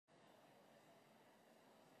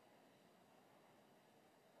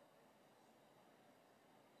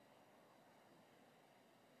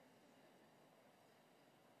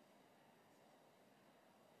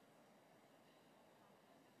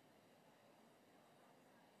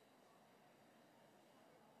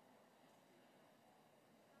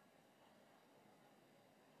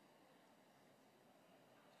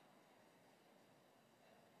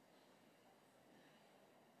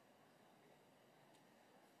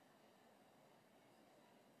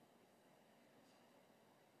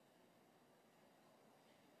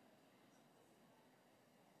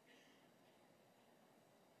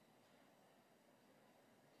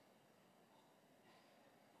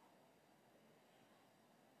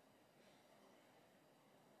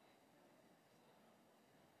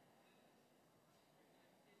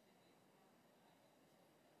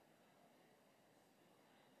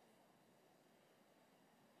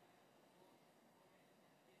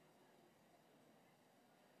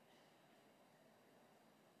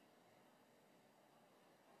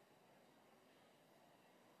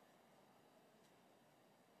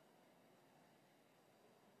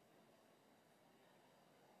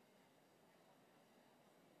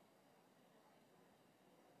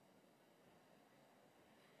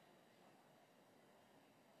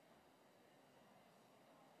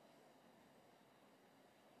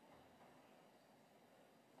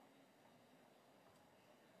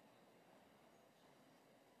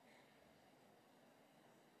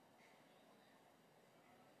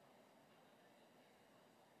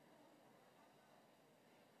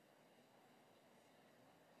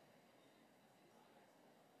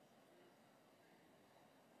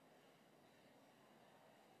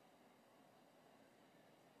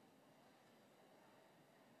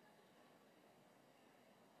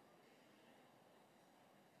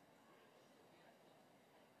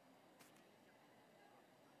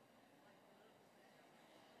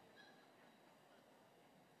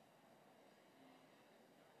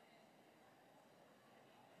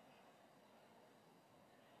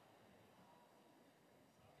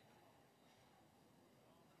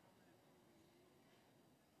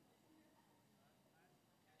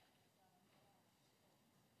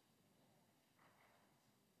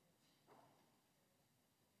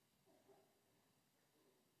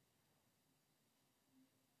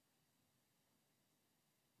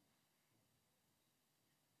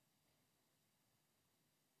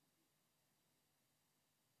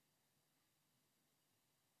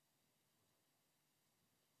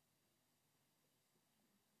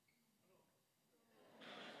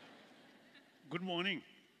Good morning.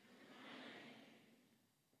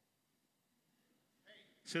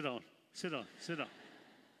 Sit down, sit down, sit down.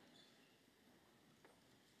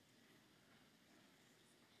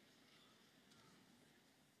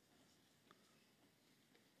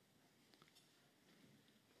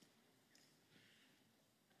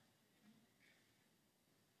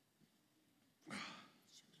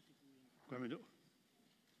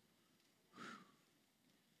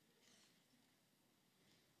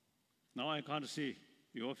 Now I can't see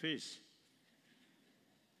your face.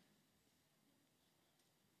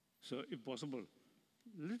 So if possible,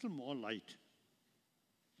 a little more light.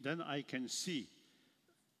 Then I can see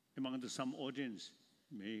among some audience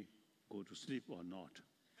may go to sleep or not.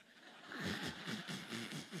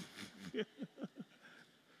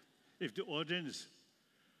 If the audience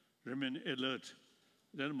remain alert,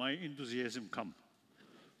 then my enthusiasm come.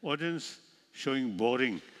 Audience showing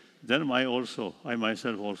boring, then I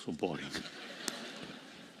myself also boring.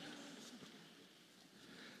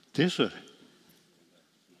 This way.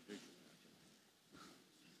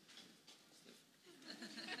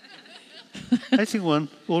 I think one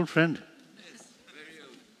old friend. Yes, very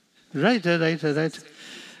old. Right.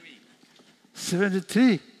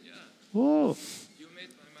 73. Yeah. Oh. You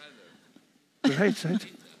met my mother.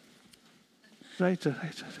 Right.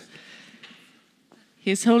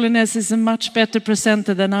 His Holiness is a much better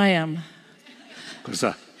presenter than I am.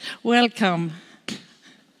 Welcome.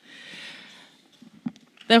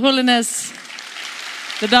 The Holiness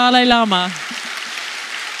the Dalai Lama.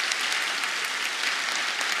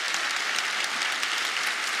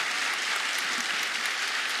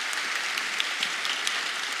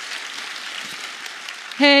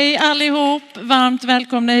 Hej allihop, varmt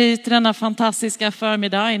välkomna hit till denna fantastiska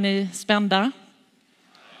förmiddag. Är ni spända?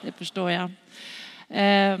 Det förstår jag.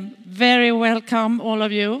 Very welcome all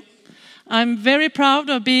of you. I'm very proud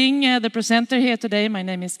of being the presenter here today. My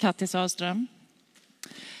name is Kattis Ahlström.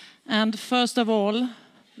 And first of all,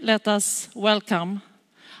 let us welcome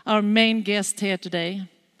our main guest here today,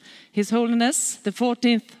 His Holiness the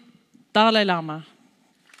 14th Dalai Lama.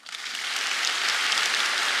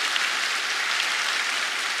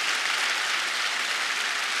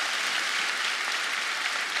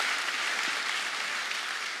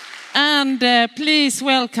 And please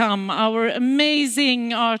welcome our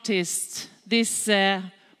amazing artists this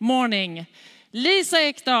morning, Lisa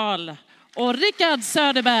Ekdahl och Rickard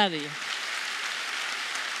Söderberg.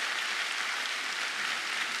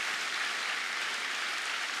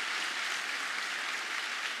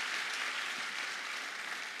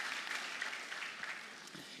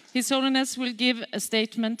 His Holiness will give a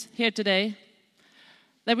statement here today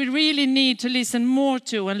that we really need to listen more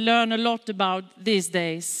to and learn a lot about these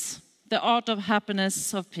days, the art of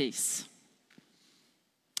happiness, of peace.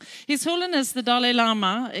 His Holiness the Dalai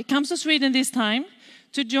Lama comes to Sweden this time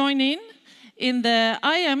to join in the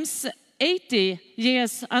IAM's 80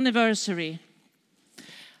 years anniversary.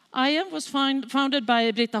 IAM was founded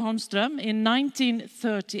by Britta Ahlström in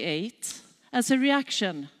 1938 as a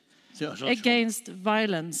reaction against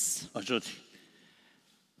violence.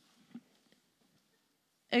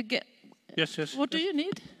 Yes. What do you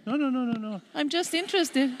need? No. I'm just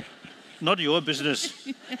interested. Not your business.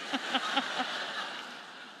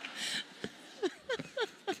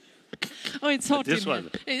 Oh, it's hot This in one.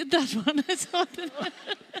 here. That one is hot in here.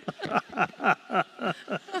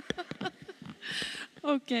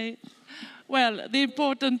 Okay. Well, the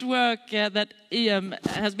important work that IAM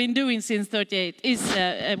has been doing since 1938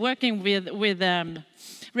 is working with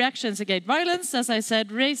reactions against violence, as I said,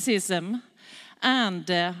 racism, and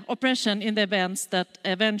oppression in the events that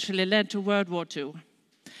eventually led to World War II.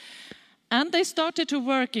 And they started to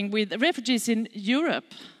working with refugees in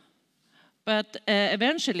Europe, but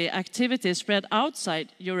eventually activities spread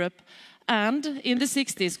outside Europe, and in the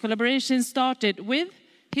 60s collaboration started with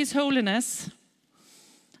His Holiness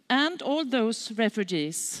and all those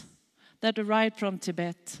refugees that arrived from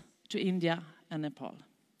Tibet to India and Nepal.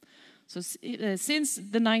 So since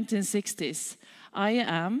the 1960s, I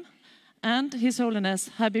am and His Holiness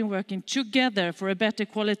have been working together for a better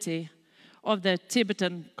quality of the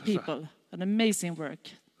Tibetan people. An amazing work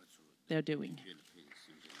they're doing.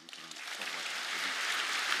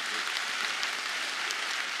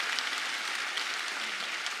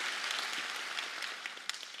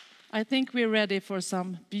 I think we're ready for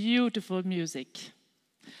some beautiful music.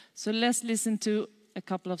 So let's listen to a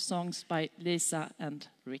couple of songs by Lisa and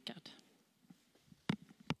Rickard.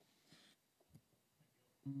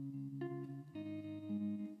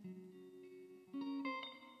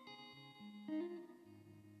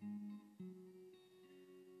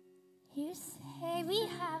 You say we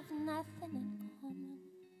have nothing in common.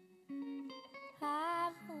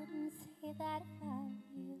 that about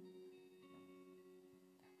you.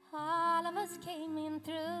 All of us came in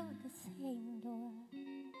through the same door.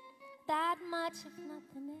 That much, if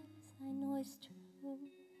nothing else, I know is true.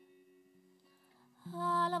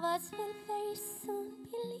 All of us will very soon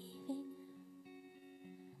be leaving.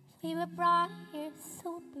 We were brought here,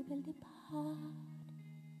 soon we will depart.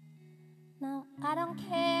 Now I don't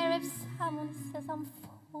care if someone says I'm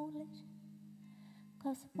foolish,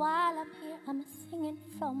 'cause while I'm here I'm singing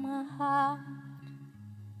from my heart.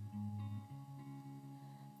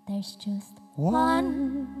 There's just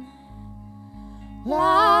one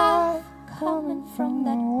love coming from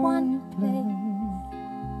that one place.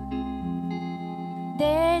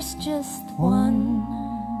 There's just one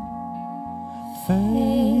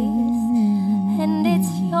face, and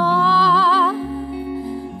it's your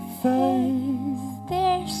face.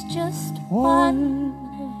 There's just one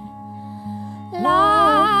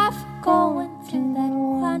love going to that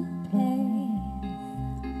one place.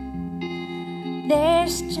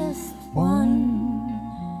 There's just one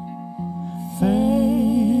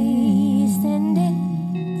face, and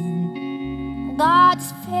it's God's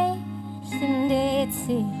face, and it's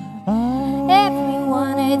in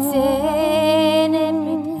everyone, it's in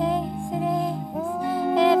every place it is,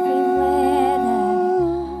 everywhere that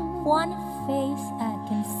one face I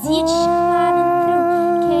can see it shining through.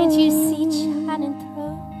 Can't you see it shining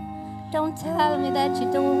through? Don't tell me that you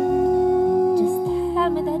don't, just tell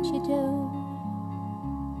me that you do.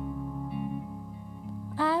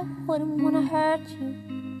 I wouldn't want to hurt you,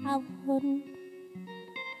 I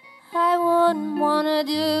wouldn't want to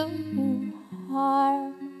do you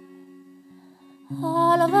harm.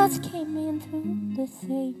 All of us came in through the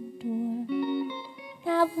same door.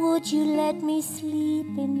 Now would you let me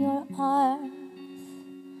sleep in your arms?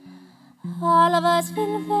 All of us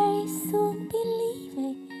will very soon be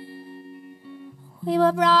leaving. We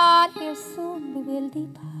were brought here, soon we will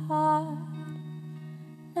depart.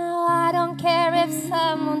 Now I don't care if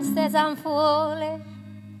someone says I'm foolish,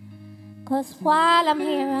 'cause while I'm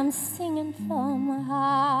here I'm singing from my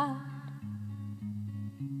heart.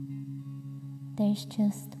 There's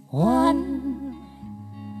just one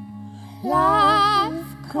love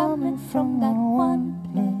coming from that one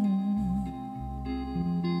place.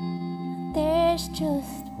 There's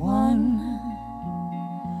just one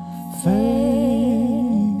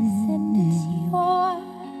face, and it's your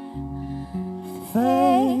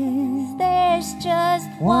face. There's just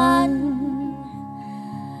one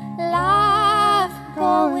love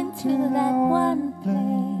going to that one place.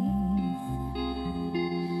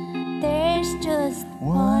 There's just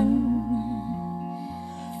one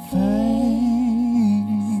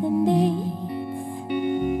face, and it's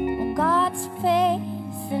God's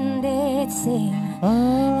face, and it's in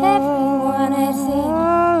everyone, it's in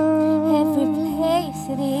every place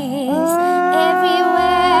it is,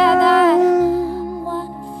 everywhere that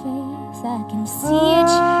one face I can see it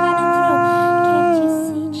shining through. Can't you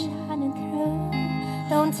see it shining through?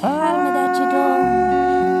 Don't tell me that you don't,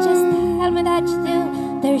 just tell me that you do.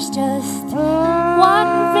 There's just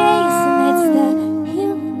one race, and it's the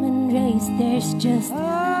human race. There's just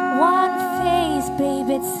one face, babe,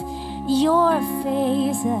 it's your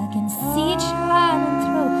face. I can see it shining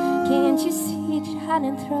through. Can't you see it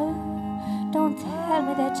shining through? Don't tell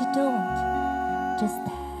me that you don't, just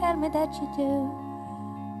tell me that you do.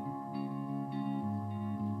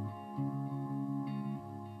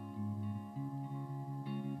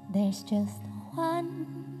 There's just one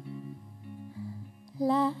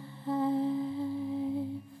life.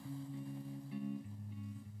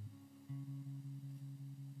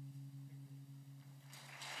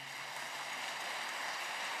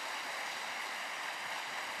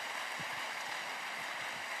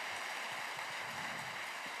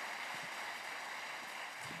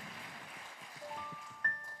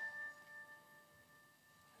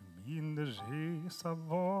 Min resa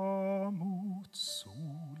var mot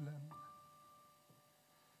solen,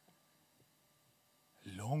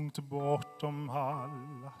 långt bortom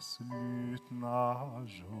alla slutna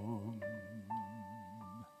rum,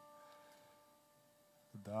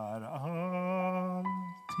 där allting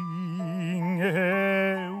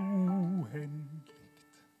är oändligt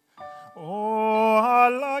och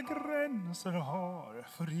alla gränser har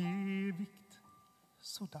för evigt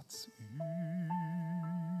suddats ut.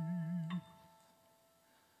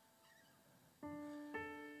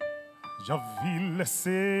 Jag ville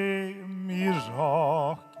se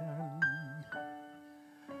mirakel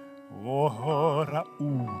och höra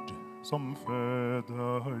ord som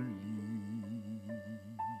föder liv.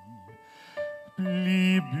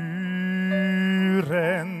 Bli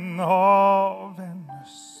buren av en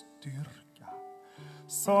styrka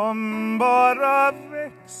som bara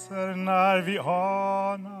växer när vi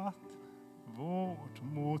anat vårt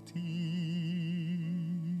motiv.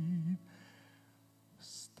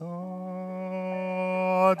 Stadig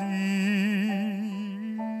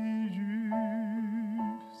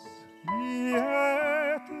ljus i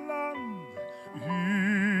ett land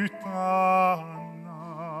utan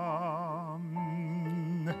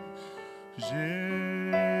namn.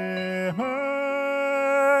 Ge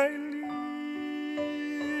mig liv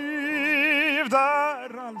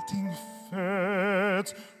där allting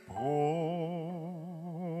föds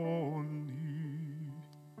på nytt.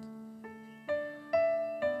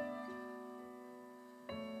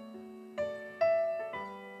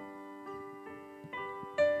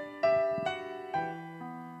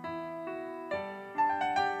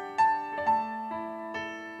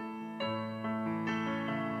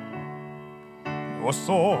 Och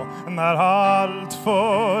så när allt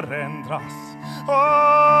förändras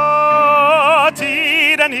och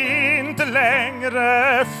tiden inte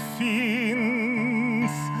längre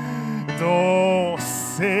finns, då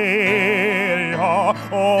ser jag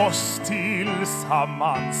oss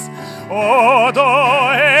tillsammans och då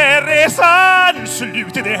är resan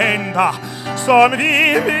slut, det enda som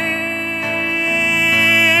vi minns.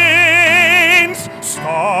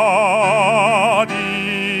 Stadig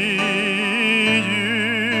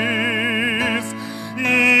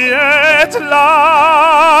ett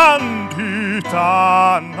land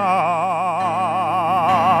utan namn,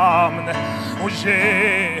 och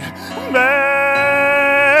ge mig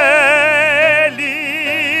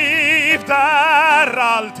liv där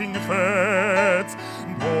allting föds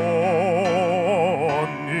på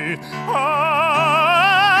nytt.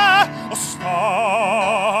 Och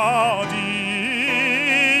stadig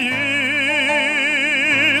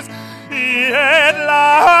ljus i ett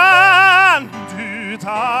land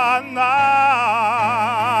utan namn,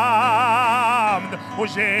 och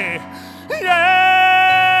ge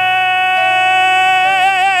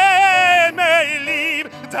mig liv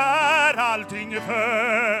där allting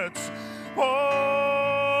föds på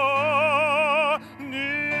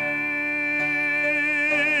nytt.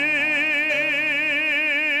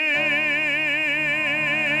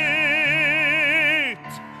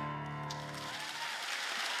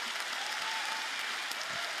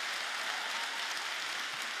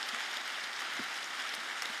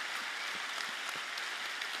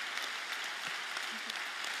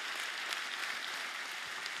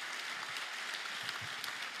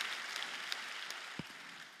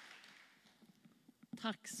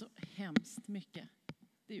 Tack så hemskt mycket.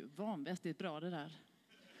 Det är ju vanvettigt bra det där.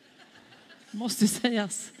 Måste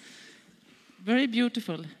sägas. Very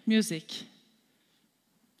beautiful music.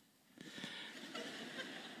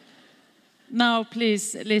 Now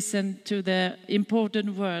please listen to the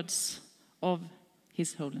important words of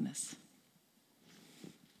His Holiness.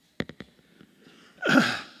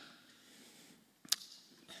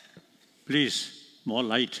 Please, more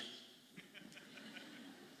light.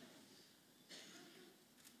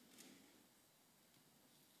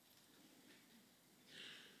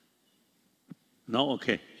 Now,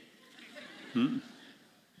 okay.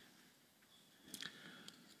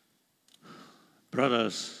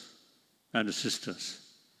 Brothers and sisters,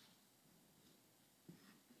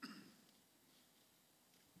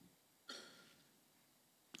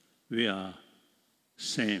 we are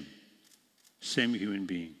same human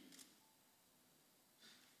being.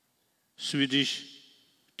 Swedish,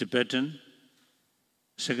 Tibetan,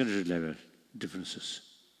 secondary level differences.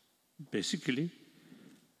 Basically,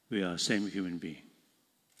 we are same human being.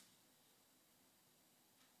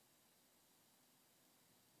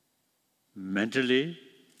 Mentally,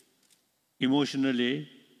 emotionally,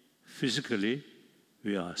 physically,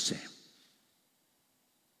 we are same.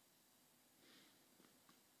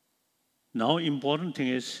 Now, important thing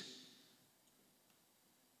is,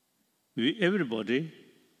 everybody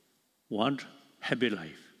want happy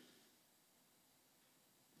life.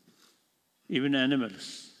 Even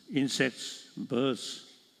animals, insects, birds,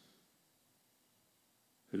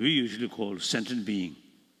 we usually call sentient being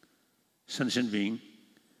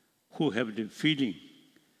who have the feeling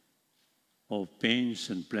of pains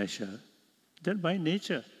and pleasure, then by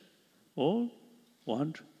nature all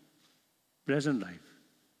want pleasant life,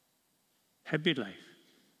 happy life,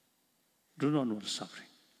 do not want suffering.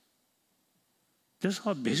 That's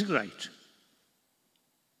our basic right.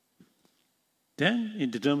 Then,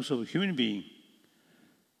 in the terms of human being,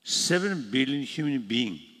 7 billion human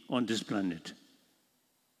beings on this planet,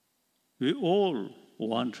 we all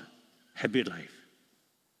want happy life.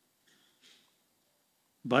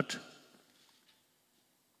 But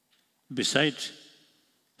besides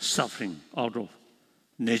suffering out of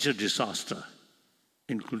nature disaster,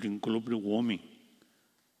 including global warming,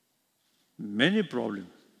 many problems,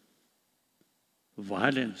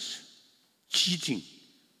 violence, cheating,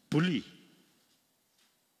 bullying,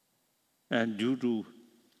 and due to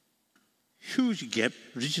huge gap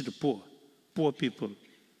reached the poor people,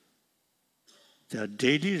 their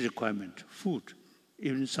daily requirement, food,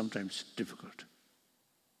 even sometimes difficult.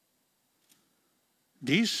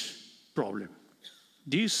 This problem,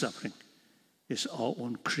 this suffering is our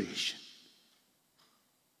own creation.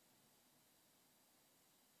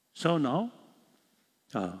 So now,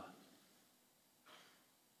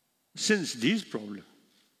 since this problem,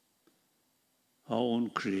 our own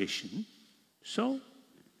creation, so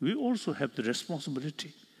we also have the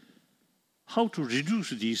responsibility how to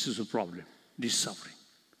reduce this as a problem, this suffering.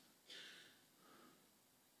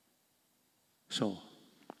 So,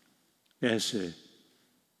 as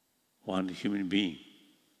one human being,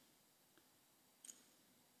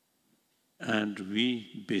 and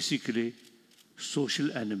we basically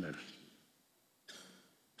social animal.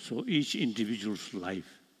 So each individual's life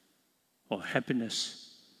or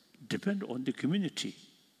happiness depend on the community.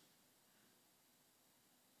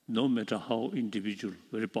 No matter how individual,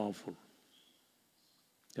 very powerful.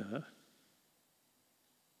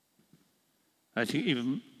 I think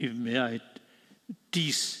if may I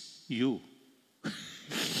tease you,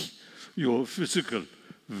 your physical,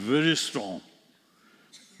 very strong.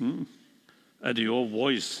 And your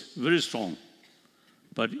voice, very strong.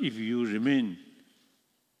 But if you remain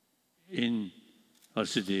in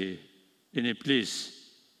a place,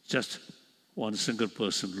 just one single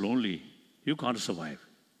person, lonely, you can't survive.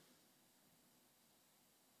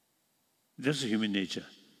 That's human nature.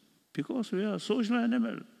 Because we are a social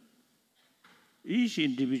animal. Each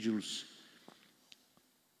individual's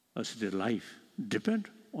life depends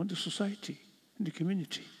on the society and the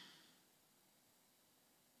community.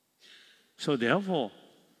 So therefore,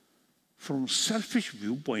 from selfish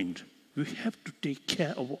viewpoint, we have to take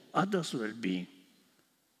care of others' well-being.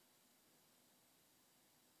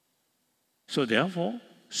 So therefore,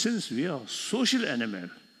 since we are social animal,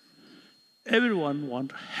 everyone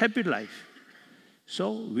wants happy life.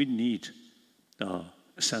 So we need a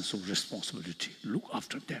sense of responsibility. Look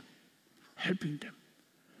after them, helping them.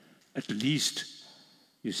 At least,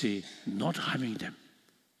 you see, not harming them.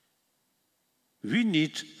 We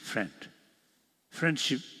need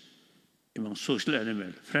friendship among social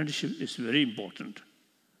animals. Friendship is very important.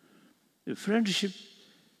 The friendship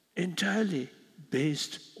entirely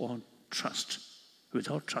based on trust.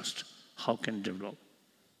 Without trust, how can develop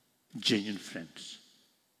genuine friends?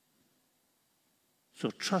 So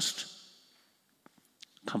trust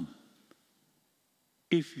come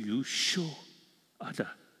if you show other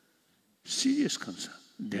serious concern,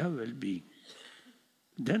 their well-being,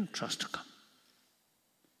 then trust come.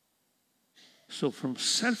 So from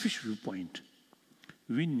selfish viewpoint,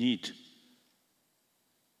 we need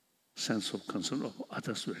sense of concern of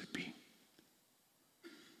others' well-being.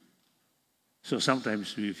 So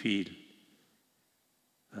sometimes we feel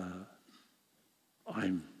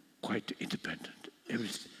I'm quite independent.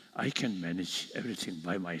 I can manage everything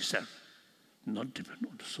by myself, not depend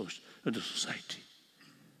on the society.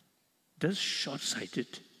 That's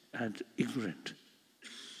short-sighted and ignorant.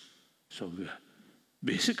 So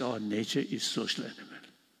basic our nature is social animal.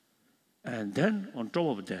 And then on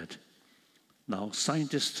top of that, now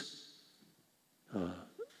scientists,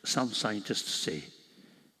 some scientists say,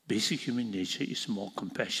 basic human nature is more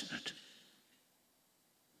compassionate.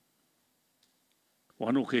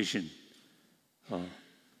 One occasion,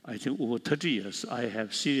 I think over 30 years, I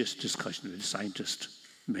have serious discussion with scientists,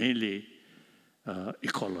 mainly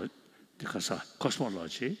ecology,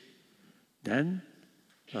 cosmology, then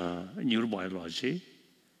neurobiology,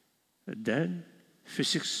 then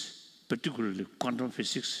physics, particularly quantum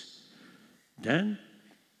physics, then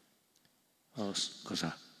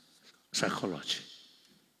psychology.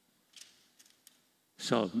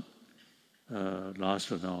 So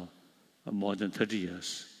last now more than 30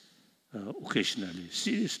 years, occasionally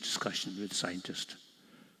serious discussion with scientists.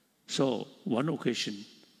 So one occasion,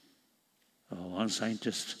 one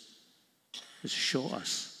scientist show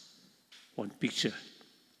us one picture.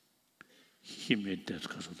 He made that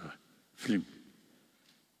because of the film.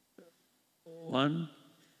 One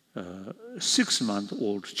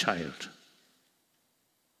 6-month-old child,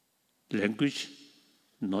 language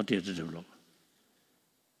not yet developed.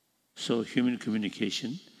 So human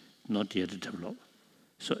communication not yet developed.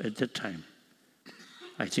 So at that time,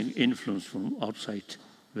 I think influence from outside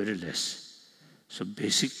very less. So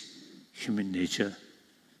basic human nature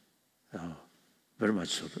very much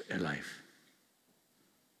sort of alive.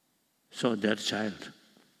 So that child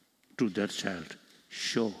to that child,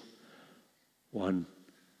 show one,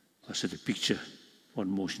 I said, a picture, one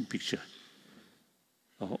motion picture.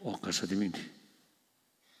 Or kasadimini.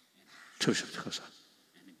 Choshabti kasa.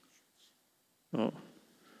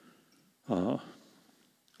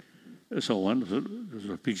 So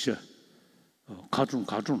one picture,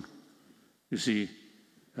 cartoon. You see,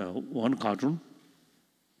 one cartoon,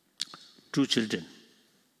 two children.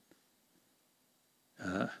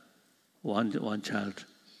 One child,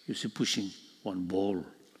 you see, pushing one ball.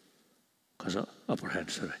 Kasa upper hand,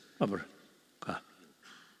 sorry, upper.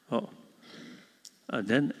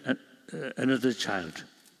 Then another child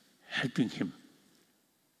helping him,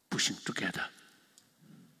 pushing together.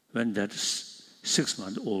 When that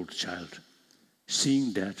 6-month-old child,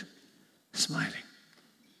 seeing that, smiling,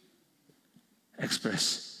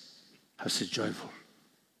 express, has a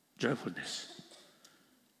joyfulness.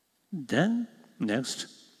 Then next,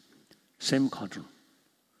 same cartoon,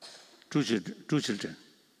 two children.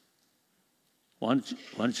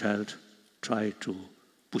 One child try to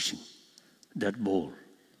pushing that ball.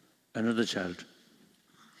 Another child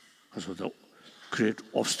has a great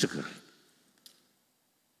obstacle.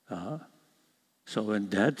 So when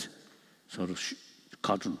that sort of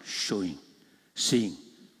cartoon seeing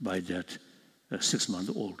by that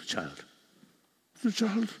 6-month-old child, the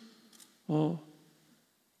child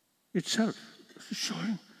itself is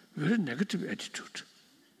showing very negative attitude.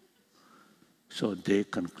 So they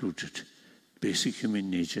concluded basic human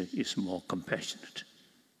nature is more compassionate.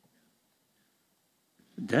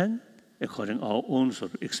 Then, according to our own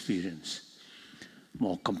sort of experience,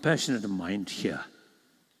 more compassionate mind here,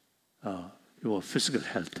 your physical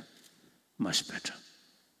health much better.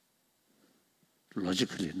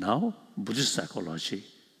 Logically, now Buddhist psychology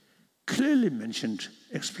clearly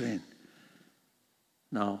explained.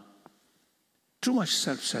 Now, too much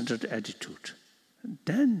self-centered attitude,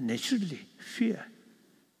 then naturally fear.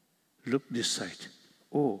 Look this side.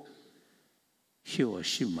 Oh, he or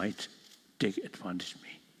she might take advantage of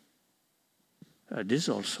me. This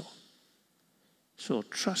also. So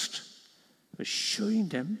trust, showing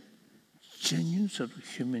them genuine sort of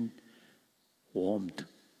human warmth.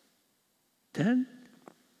 Then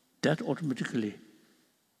that automatically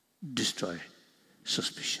destroy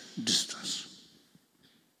suspicion, distrust.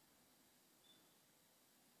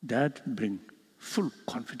 That bring full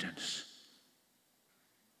confidence.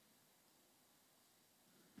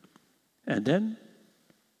 And then,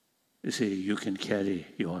 you see, you can carry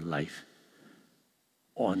your life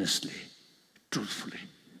honestly, truthfully.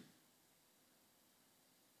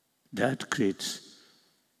 That creates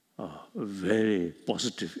a very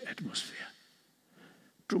positive atmosphere.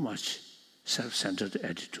 Too much self-centered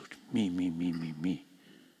attitude, me.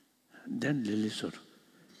 Then really sort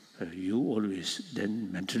of, you always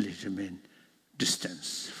then mentally remain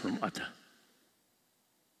distance from other.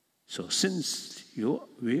 So since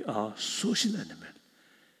we are social animal,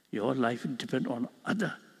 your life depends on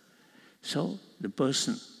other. So the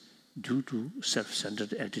person, due to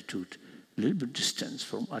self-centered attitude, little bit distance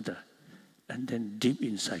from other, and then deep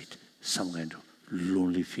inside, some kind of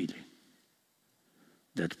lonely feeling.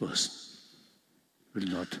 That person will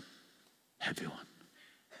not happy one.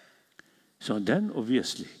 So then,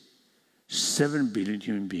 obviously, 7 billion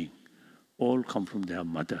human beings all come from their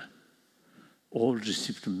mother, all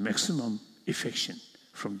receive the maximum affection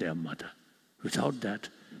from their mother. Without that,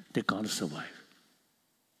 they can't survive.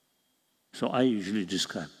 So I usually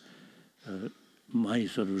describe my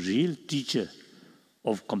sort of real teacher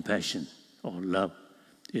of compassion or love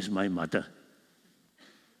is my mother.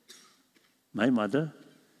 My mother,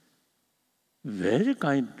 very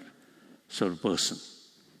kind sort of person.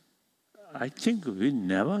 I think we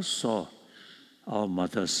never saw our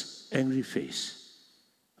mother's angry face.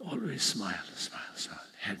 Always smile,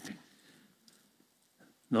 helping.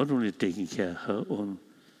 Not only taking care of her own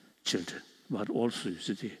children, but also, you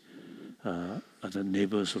see, other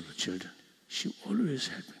neighbors of the children. She always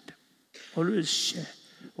helping them. Always share.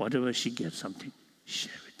 Whatever she gets something,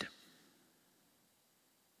 share with them.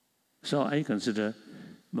 So I consider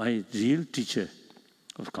my real teacher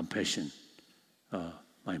of compassion,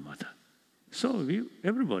 my mother. So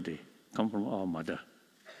everybody come from our mother,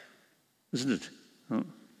 isn't it?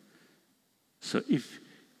 So if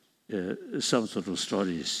some sort of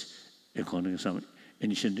stories, according to some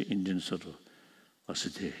ancient Indian sort of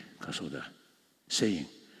Kasoda, saying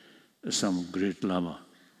some great Lama,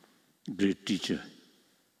 great teacher,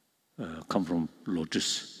 come from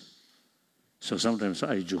lotus. So sometimes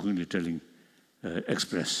I jokingly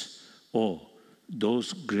express,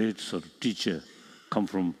 those great sort of teacher come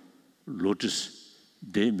from lotus,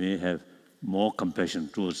 they may have more compassion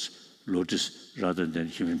towards lotus rather than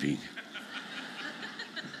human being.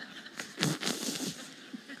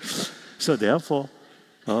 So therefore,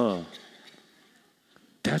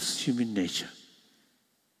 that's human nature.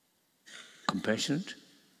 Compassionate,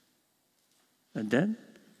 and then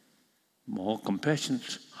more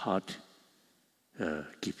compassionate heart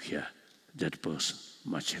keep here that person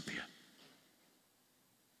much happier.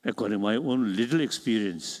 According to my own little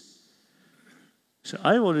experience, so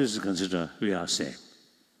I always consider we are same.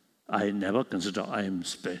 I never consider I am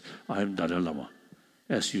Dalai Lama.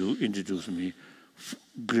 As you introduced me,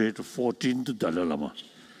 grade 14 to Dalai Lama.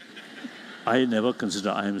 I never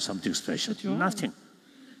consider I am something special. Nothing.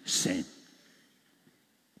 Same.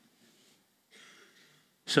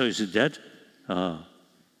 So you see that,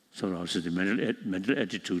 so also the mental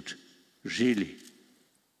attitude really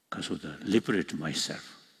sort of liberate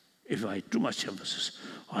myself. If I too much emphasis,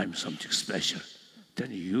 I'm something special,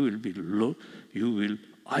 then you will be low, you will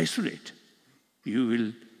isolate. You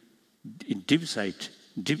will, in deep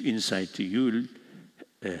inside, you will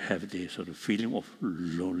have the sort of feeling of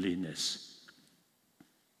loneliness.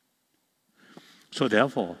 So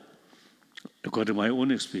therefore, according to my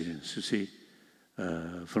own experience, you see,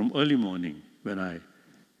 from early morning, when I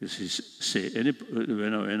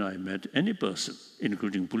when I met any person,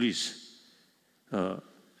 including police,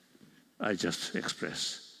 I just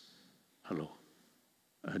express hello,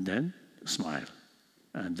 and then smile,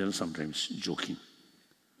 and then sometimes joking,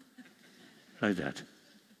 like that.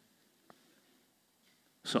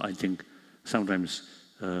 So I think sometimes,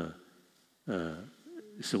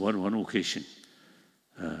 it's one occasion,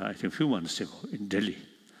 I think a few months ago in Delhi,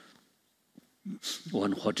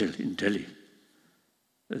 one hotel in Delhi,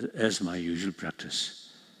 as my usual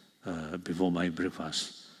practice, before my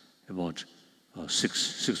breakfast, about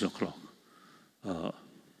 6 o'clock,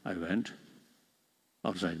 I went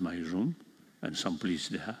outside my room and some police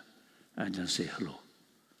there, and then say hello.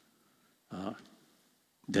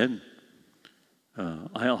 Then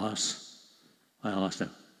I asked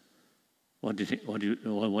them, what do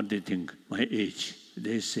they think my age?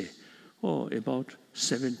 They say, oh, about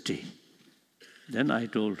 70. Then I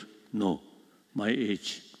told, no, my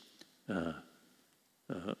age,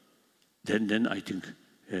 then I think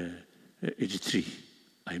 83.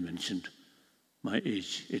 I mentioned my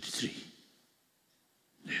age, 83.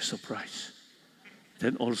 They're surprised.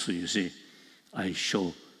 Then also, you see, I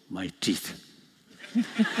show my teeth.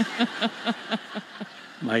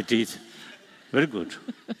 My teeth, very good.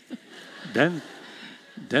 Then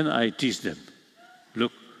I tease them.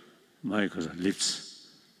 Look, my lips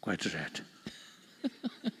quite red.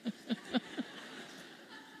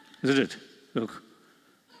 Isn't it? Look,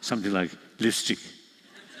 something like lipstick.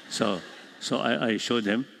 So I show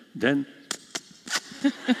them. Then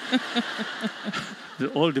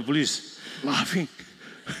all the police laughing.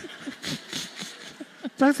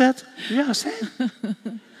 Like that. Yeah, same.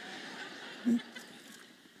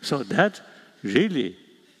 So that really,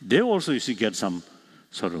 they also used to get some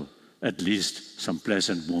sort of, at least some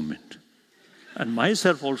pleasant moment. And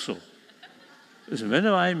myself also. So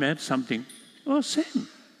whenever I met something, oh, same.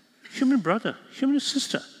 Human brother, human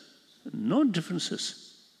sister. No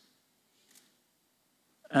differences.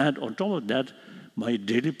 And on top of that, my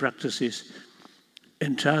daily practice is,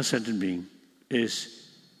 entire sentient being is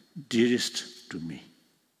dearest to me.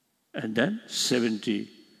 And then 7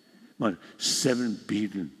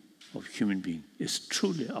 billion of human beings is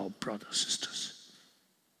truly our brothers, sisters.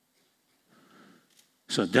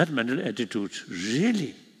 So that mental attitude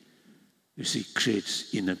really, you see,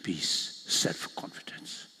 creates inner peace,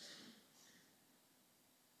 self-confidence.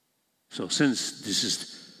 So since this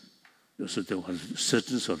is also there was a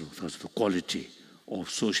certain sort of quality of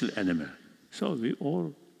social animal, so we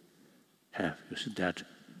all have, you see, that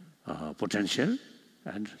potential,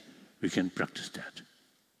 and we can practice that,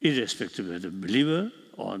 irrespective of whether believer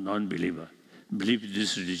or non-believer, believe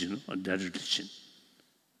this religion or that religion.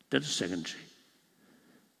 That is secondary.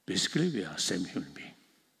 Basically, we are same human being.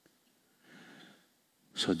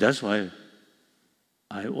 So that's why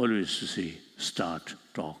I always say,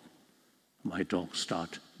 my talk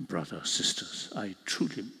start, brothers, sisters. I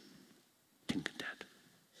truly think that.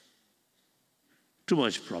 Too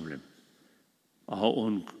much problem. Our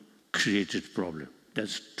own created problem.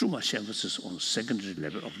 There's too much emphasis on secondary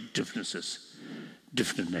level of differences.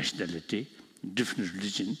 Different nationality, different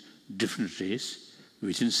religion, different race,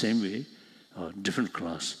 within the same way, different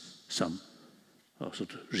class, some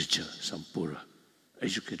sort of richer, some poorer,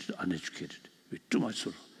 educated, uneducated, with too much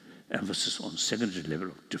sort of emphasis on secondary level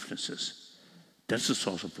of differences. That's the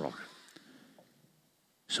source of problem.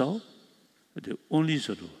 So, the only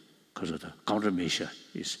sort of, because of the countermeasure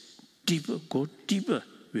is deeper, go deeper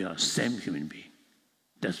we are same human being.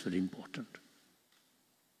 That's very important.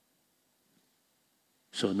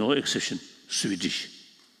 So no exception, Swedish.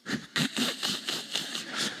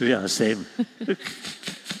 We are same.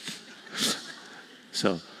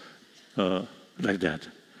 So, like that.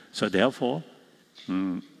 So therefore,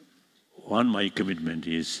 my commitment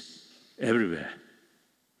is everywhere.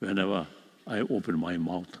 Whenever I open my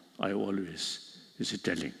mouth, I always is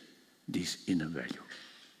telling this inner value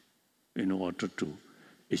in order to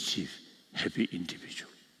achieve happy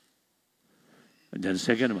individual. And then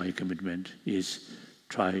second, my commitment is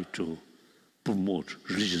try to promote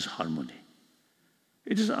religious harmony.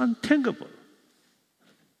 It is unthinkable.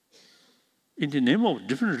 In the name of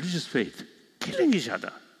different religious faith, killing each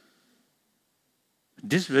other.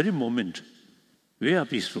 This very moment, we are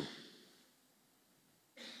peaceful.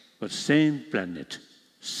 But same planet,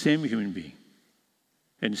 same human being,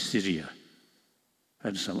 in Syria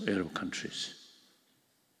and some Arab countries,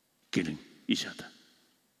 killing each other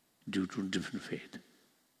due to different faith.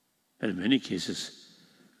 And in many cases,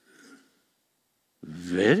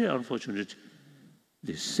 very unfortunate,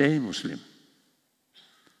 the same Muslim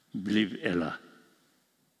believe Allah,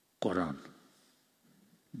 Quran,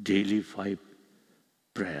 daily 5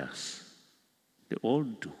 prayers. They all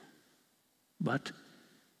do. But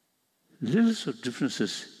little of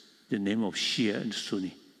differences, the name of Shia and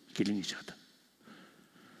Sunni, killing each other.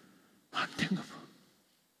 Unthinkable.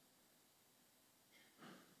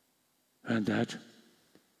 And that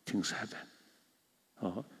things happen.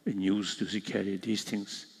 In news, you carry these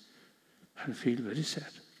things and feel very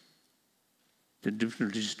sad. The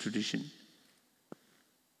different religious tradition,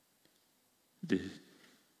 the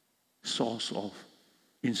source of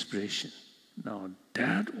inspiration. Now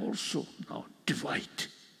that also now divide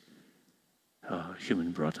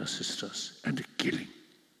human brothers, sisters, and the killing.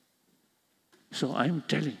 So I'm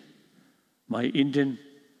telling my Indian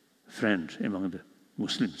friend among the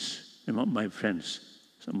Muslims, among my friends,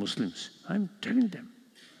 some Muslims, I'm telling them,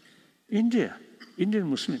 Indian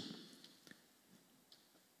Muslim,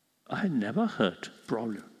 I never heard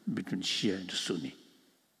problem between Shia and Sunni.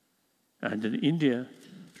 And in India,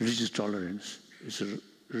 religious tolerance is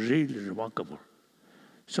really remarkable.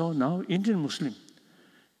 So now Indian Muslim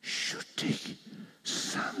should take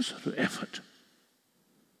some sort of effort.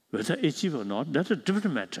 Whether achieve or not, that's a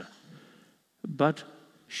different matter. But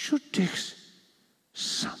should take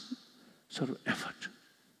some sort of effort.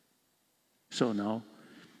 So now,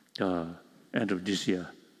 end of this year,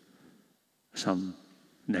 some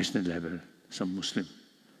national level, some Muslim,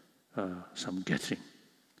 some gathering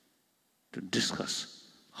to discuss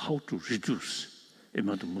how to reduce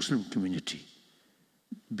among the Muslim community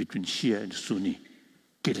between Shia and Sunni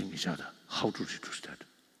killing each other. How to reduce that?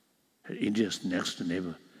 And India's next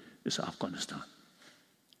neighbor is Afghanistan,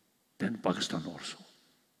 then Pakistan also.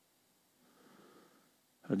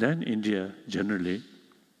 And then India generally,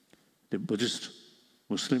 the Buddhist,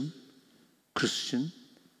 Muslim, Christian,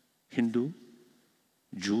 Hindu,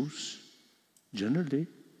 Jews, generally,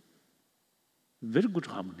 very good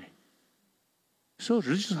harmony. So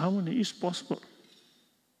religious harmony is possible.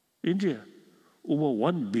 India, over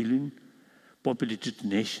 1 billion populated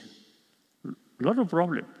nation, a lot of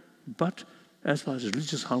problem. But as far as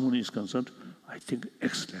religious harmony is concerned, I think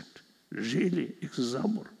excellent, really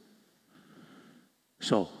example.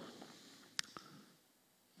 So,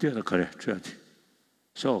 they are correct.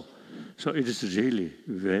 So it is really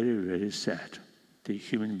very, very sad. The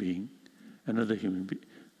human being, another human being,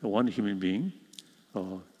 one human being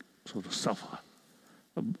sort of suffer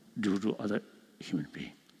due to other human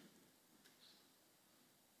being.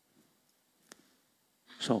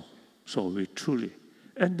 So we truly,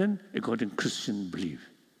 and then according to Christian belief,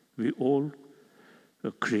 we all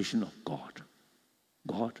a creation of God.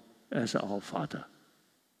 God as our Father.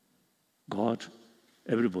 God,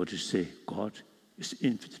 everybody say God is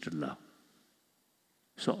infinite love.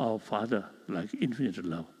 So our Father, like infinite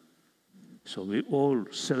love. So we all,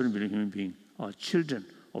 7 billion human beings, are children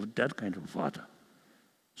of that kind of Father.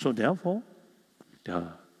 So therefore,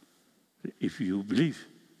 if you believe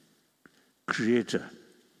Creator,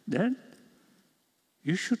 then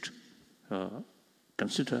you should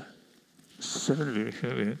consider 7 billion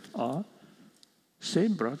human beings are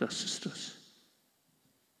same brothers, sisters,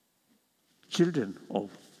 children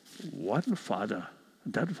of one Father.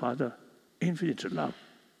 That Father, infinite love.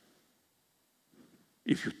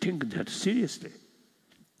 If you think that seriously,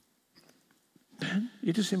 then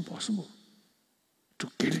it is impossible to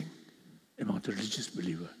killing among the religious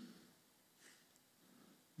believer.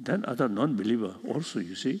 Then other non-believer also,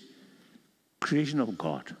 you see, creation of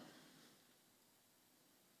God.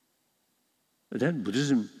 Then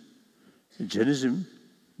Buddhism, Jainism,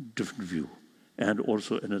 different view. And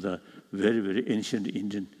also another very, very ancient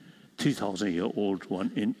Indian, 3,000-year-old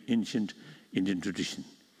one in ancient Indian tradition.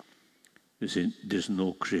 You see, there's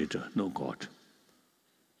no creator, no God,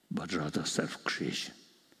 but rather self-creation,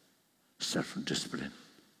 self-discipline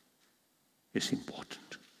is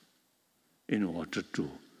important in order to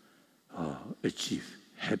achieve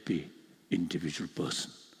happy individual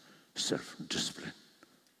person, self-discipline,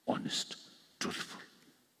 honest, truthful,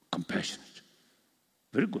 compassionate.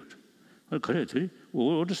 Very good. Well, correct.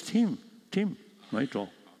 What is team? Team, my talk.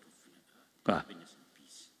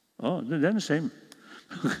 Oh, then the same.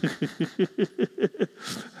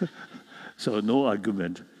 So no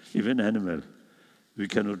argument. Even animal, we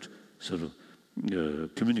cannot sort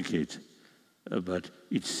of communicate, but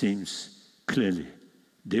it seems clearly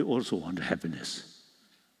they also want happiness.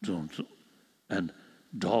 And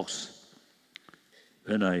dogs,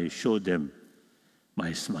 when I show them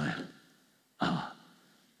my smile,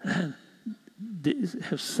 they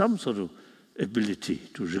have some sort of ability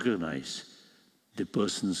to recognize the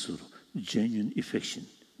person's sort of genuine affection,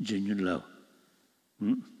 genuine love.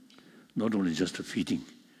 Not only just a feeding,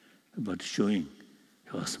 but showing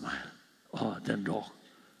your smile. Oh, that dog,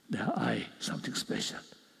 their eye, something special.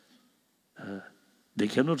 They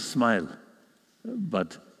cannot smile,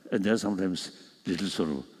 but there's sometimes little sort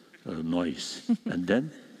of noise. And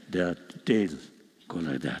then their tail go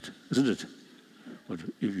like that, isn't it? But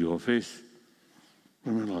if your face,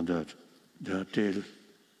 remember like that, their tail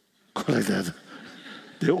go like that.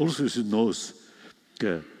 They also use nose,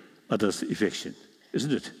 others' affection,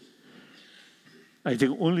 isn't it? I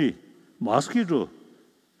think only mosquito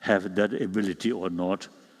have that ability or not.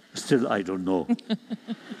 Still, I don't know.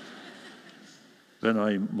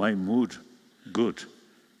 When my mood good,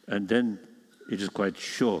 and then it is quite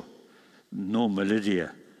sure, no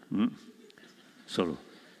malaria. So,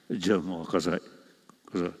 germ or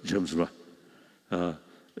germs.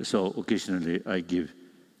 So occasionally I give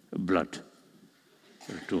blood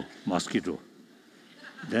to mosquito.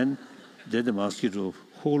 Then the mosquito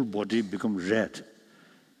whole body becomes red,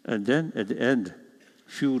 and then at the end,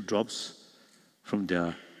 few drops from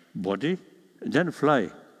their body, and then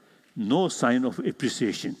fly. No sign of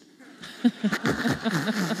appreciation.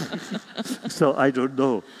 So I don't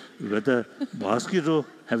know whether mosquito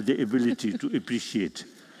have the ability to appreciate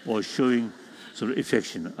or showing sort of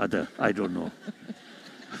affection. Other, I don't know.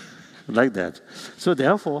 Like that. So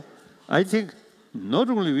therefore, I think not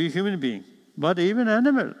only we human beings, but even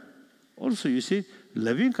animal. Also, you see,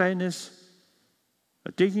 loving kindness,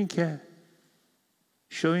 taking care,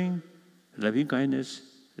 showing loving kindness,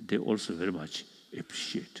 they also very much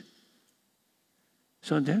appreciate.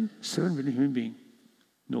 So then, 7 billion human beings,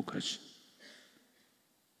 no question.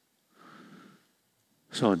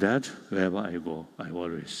 So that, wherever I go, I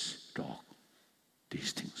always talk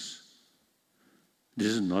these things. This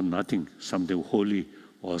is not nothing, something holy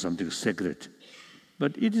or something sacred,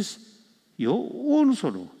 but it is your own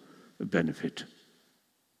sort of benefit.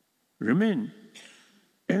 Remain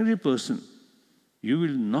angry person, you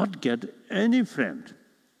will not get any friend.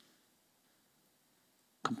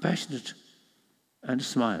 Compassionate and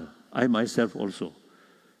smile. I myself also.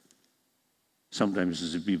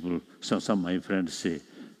 Sometimes people, some of my friends say,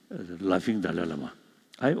 laughing Dalai Lama.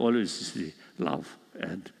 I always say, laugh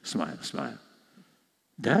and smile, smile.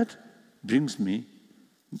 That brings me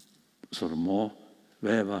sort of more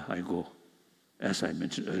wherever I go. As I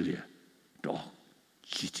mentioned earlier, talk,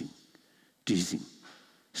 cheating, teasing,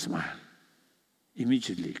 smile.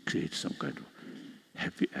 Immediately create some kind of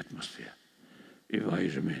happy atmosphere. If I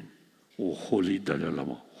remain, oh, holy Dalai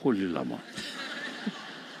Lama, holy Lama,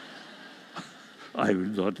 I will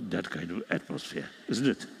not that kind of atmosphere, isn't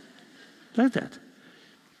it? Like that.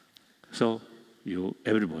 So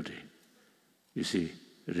everybody, you see,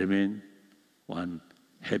 remain one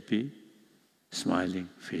happy, smiling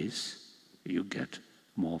face, you get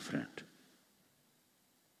more friend.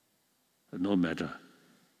 No matter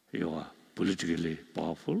you are politically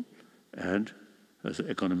powerful and also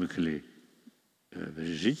economically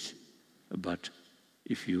very rich, but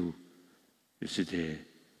if you see the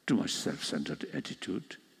too much self-centered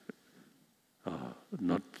attitude,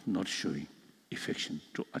 not showing affection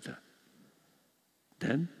to other,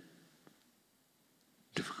 then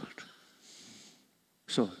difficult.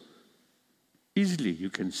 So easily you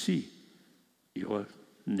can see your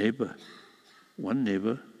neighbor, one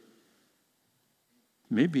neighbor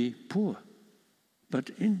may be poor, but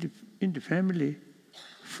in the family,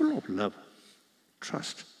 full of love,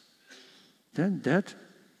 trust. Then that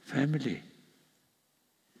family,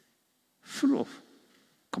 full of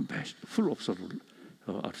compassion, full of sort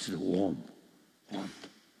of warmth.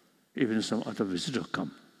 Even some other visitor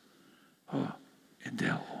come,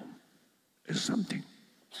 something.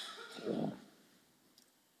 Oh.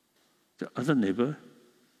 The other neighbor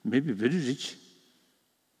may be very rich,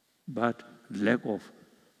 but lack of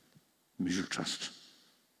mutual trust.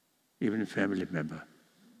 Even a family member,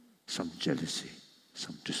 some jealousy,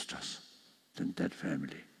 some distrust, then that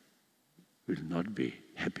family will not be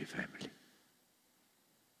happy family.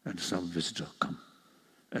 And some visitor come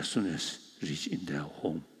as soon as reach in their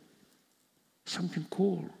home. Something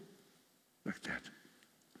cool like that.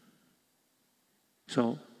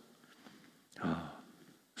 So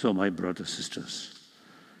my brothers, sisters,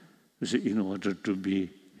 you see, in order to be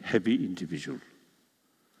happy individual,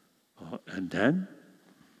 and then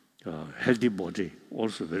healthy body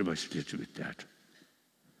also very much related with that.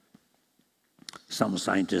 Some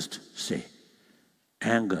scientists say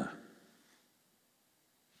anger,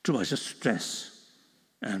 too much stress,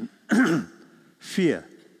 and fear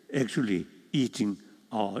actually eating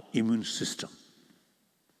our immune system.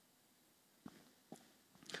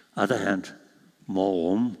 Other hand, more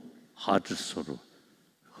warm, hearted sorrow,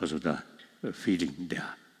 because of the feeling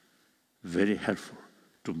there, very helpful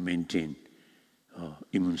to maintain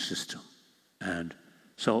immune system. And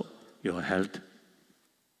so your health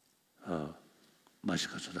much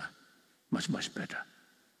better.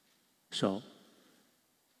 So,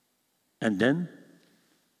 and then,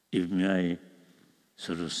 if may I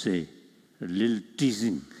sort of say, a little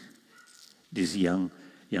teasing this young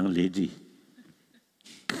lady.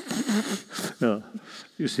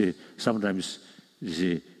 You see, sometimes you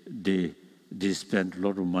see, they spend a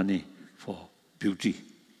lot of money for beauty,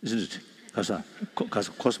 isn't it? Because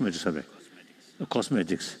cosmetics. A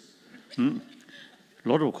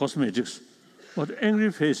lot of cosmetics, but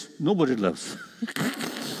angry face, nobody loves.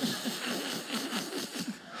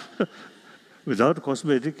 Without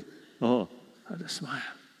cosmetic, the smile,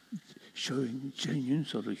 showing genuine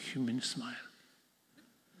sort of human smile.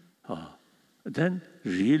 Then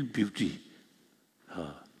real beauty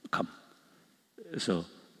come. So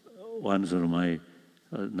one sort of my,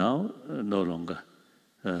 now no longer,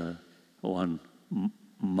 one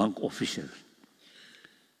monk official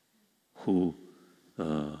who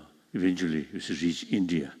eventually reached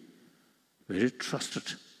India, very trusted,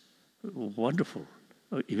 wonderful.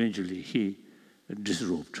 Eventually he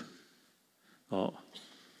disrobed.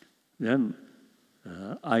 Then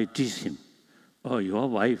I tease him, your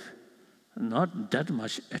wife, not that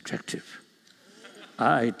much attractive.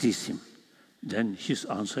 I tease him. Then his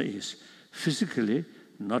answer is, physically,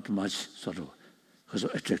 not much sort of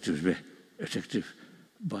attractive,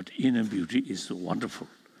 but inner beauty is wonderful.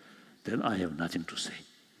 Then I have nothing to say.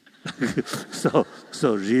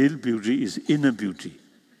 So real beauty is inner beauty.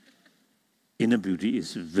 Inner beauty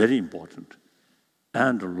is very important.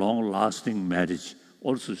 And long-lasting marriage,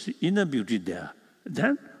 also see inner beauty there.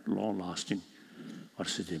 Then long-lasting,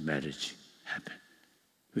 marriage happen.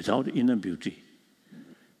 Without inner beauty,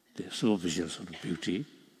 the superficial sort of beauty,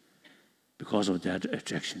 because of that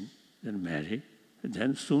attraction, then marry, and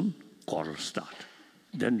then soon quarrels start,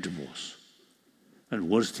 then divorce. And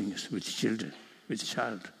worst thing is with children, with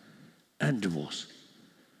child, and divorce.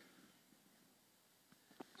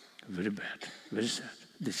 Very bad, very sad.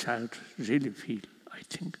 The child really feel, I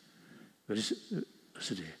think, very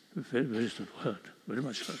sort of hurt, very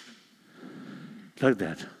much hurt. Like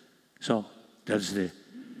that. So that's the,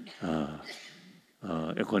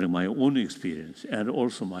 according to my own experience, and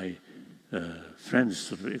also my friends'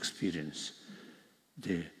 sort of experience,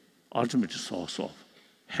 the ultimate source of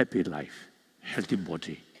happy life, healthy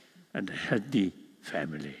body, and a healthy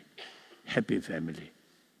family, happy family,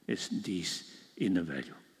 is this inner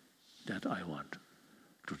value that I want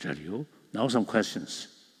to tell you. Now some questions.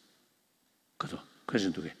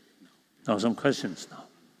 Now some questions now.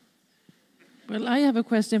 Well, I have a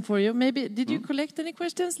question for you. Maybe, did you collect any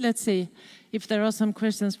questions? Let's see if there are some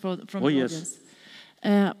questions from the audience.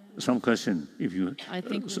 Some question, if you... I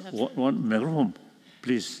think we have... One microphone,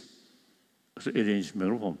 please. Arrange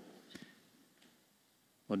microphone.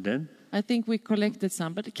 And then? I think we collected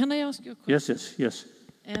some, but can I ask you a question? Yes.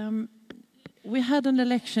 We had an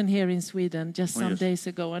election here in Sweden just some days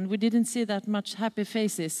ago, and we didn't see that much happy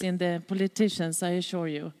faces in the politicians, I assure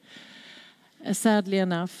you, sadly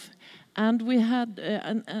enough. And we had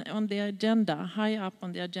on the agenda, high up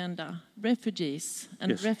on the agenda, refugees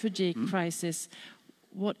and refugee crisis.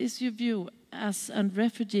 What is your view as a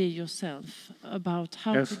refugee yourself about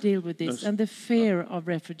how to deal with this and the fear of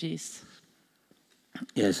refugees?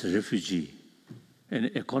 Yes, refugee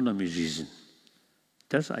and economy reason.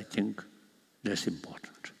 That's, I think, less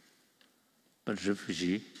important. But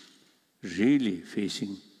refugee really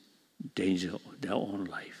facing danger of their own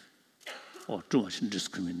life, or too much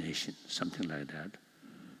discrimination, something like that.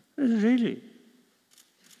 It's really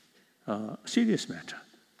a serious matter.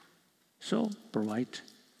 So provide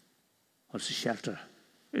also shelter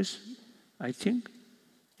is, I think,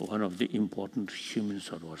 one of the important human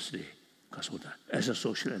services because of that. As a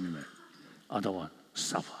social animal, other one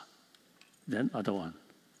suffer. Then other one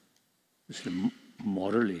is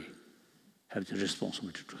morally have the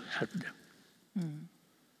responsibility to help them.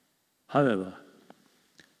 However,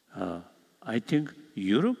 I think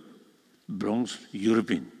Europe belongs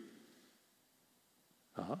European.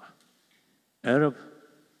 Arab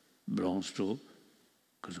belongs to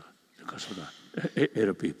because of the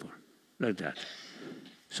Arab people, like that.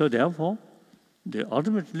 So therefore, they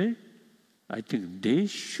ultimately, I think they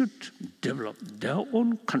should develop their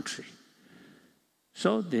own country.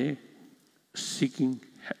 So they seeking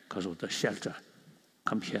because of the shelter,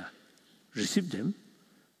 come here, receive them,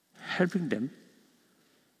 helping them,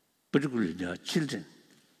 particularly their children,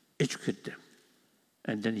 educate them.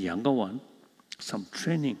 And then younger one, some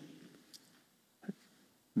training,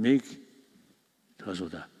 make because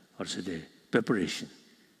of the preparation,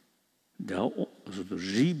 their own, also the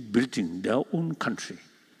rebuilding their own country.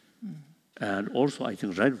 And also, I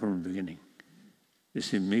think right from the beginning, they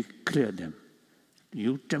say make clear them,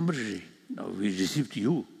 you temporary, now we received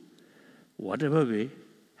you, whatever way,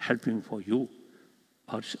 helping for you,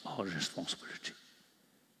 is our responsibility.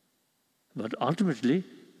 But ultimately,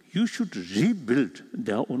 you should rebuild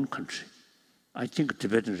their own country. I think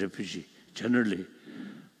Tibetan refugee, generally,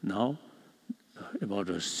 now, about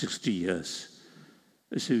 60 years,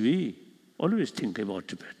 so we always think about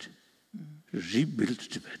Tibet, rebuild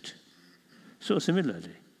Tibet. So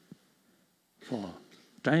similarly, for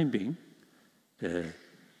time being, it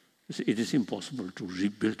is impossible to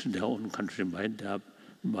rebuild their own country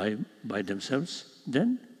by themselves,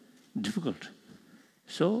 then difficult.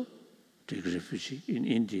 So take refugee in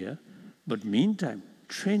India, but meantime,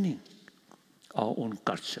 training our own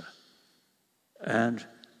culture and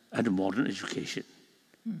modern education.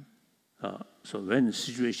 So when the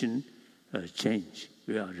situation change,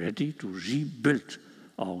 we are ready to rebuild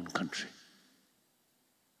our own country.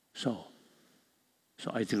 So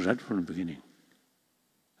I think right from the beginning,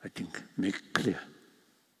 I think make clear,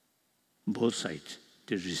 both sides,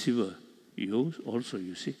 the receiver, you also,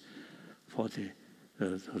 you see, for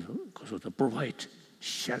the provide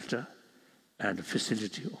shelter and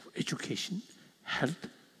facility of education, health,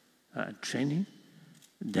 training,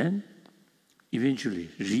 then eventually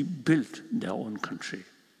rebuild their own country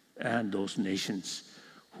and those nations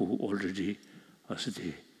who already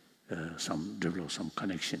develop some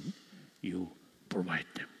connection, you provide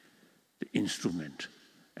them the instrument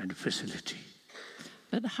and facility.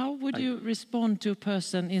 But how would you respond to a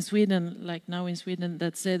person in Sweden, like now in Sweden,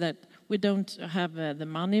 that say that we don't have the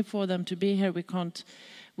money for them to be here,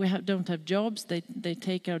 don't have jobs, they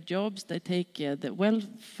take our jobs, they take the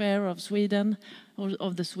welfare of Sweden, or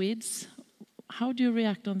of the Swedes. How do you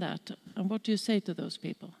react on that? And what do you say to those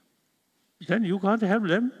people? Then you can't help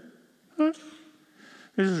them. Huh?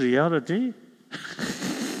 It's reality.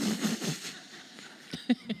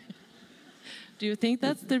 Do you think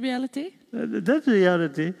that's the reality? That's the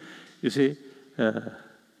reality. You see,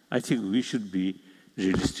 I think we should be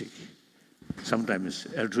realistic. Sometimes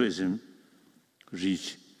altruism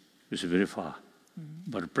reach is very far,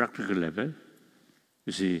 but practical level,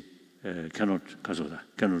 you see, cannot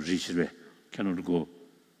reach the way, cannot go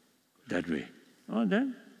that way. Oh,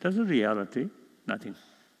 then that's the reality. Nothing.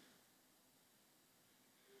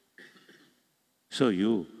 So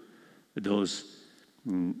those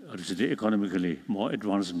economically more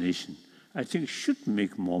advanced nation, I think should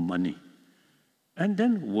make more money, and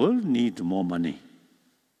then world need more money.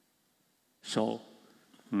 So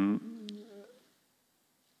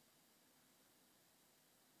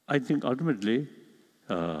I think ultimately,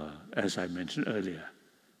 as I mentioned earlier,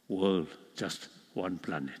 world just one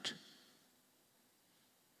planet.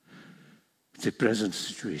 The present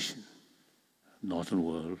situation, northern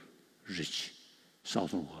world rich,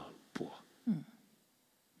 southern world poor,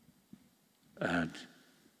 and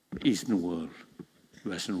eastern world,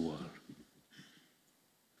 western world.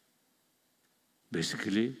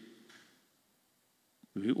 Basically,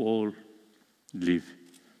 we all live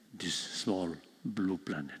this small blue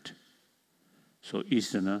planet. So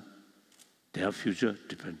Easterner, their future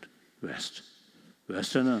depend West.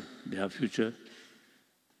 Westerner, their future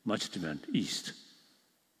much depend East.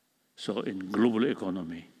 So in global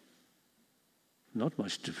economy, not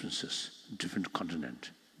much differences, different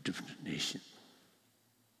continent, different nation.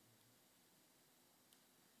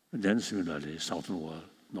 And then similarly, southern world,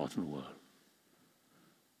 northern world.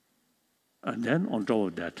 And then on top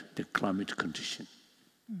of that, the climate condition,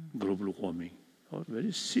 global warming, a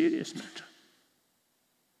very serious matter.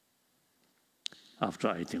 After,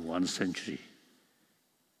 I think, 1 century,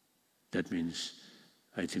 that means,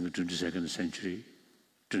 I think, the 22nd century,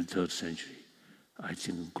 23rd century, I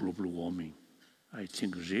think global warming, I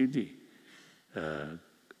think really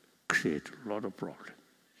create a lot of problem.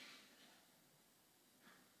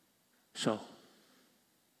 So,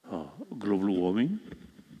 global warming,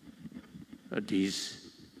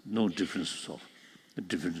 these no difference of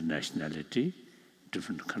different nationality,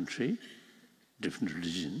 different country, different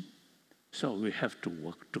religion. So we have to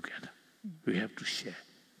work together. We have to share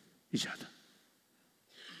each other.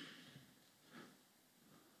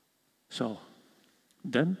 So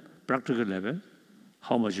then, practical level,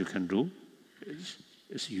 how much you can do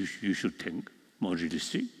is you should think more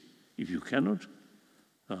realistic. If you cannot,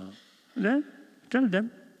 then tell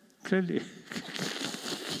them clearly.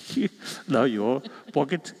 Now your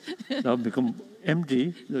pocket now become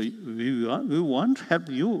empty. We want to help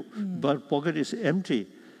you, but pocket is empty.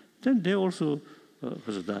 Then they also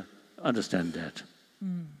understand that.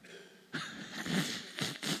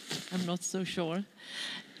 I'm not so sure.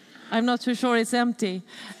 I'm not too sure it's empty.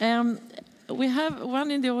 We have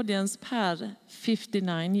one in the audience, Per,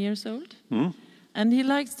 59 years old. And he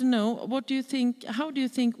likes to know, what do you think, how do you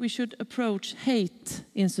think we should approach hate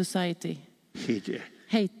in society? Hate.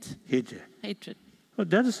 Hatred. Well,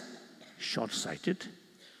 that is short-sighted,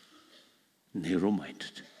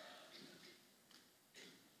 narrow-minded.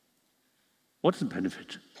 What's the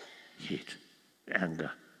benefit? Hate,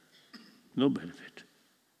 anger, no benefit.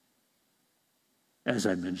 As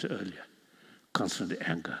I mentioned earlier, constant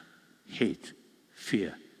anger, hate,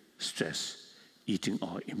 fear, stress, eating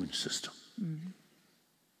our immune system.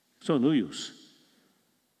 So no use.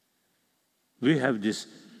 We have this,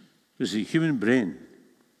 you see, human brain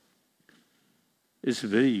is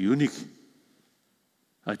very unique.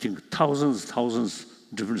 I think thousands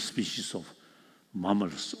different species of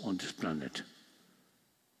mammals on this planet.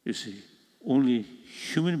 You see, only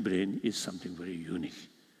human brain is something very unique.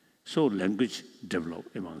 So language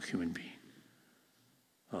developed among human beings.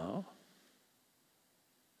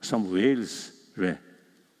 Some whales were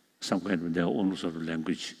some kind of their own sort of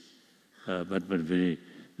language, but very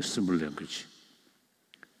simple language.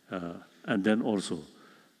 And then also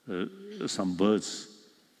some birds,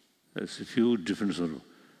 there's a few different sort of,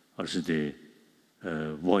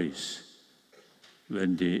 voice.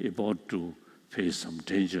 When they about to face some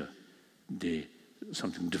danger, they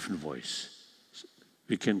something different voice.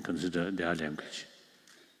 We can consider their language.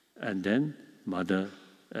 And then mother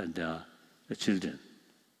and their children,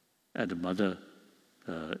 and the mother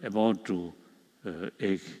about to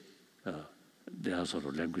egg, their sort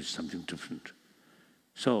of language something different.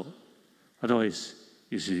 So otherwise,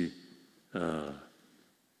 you see,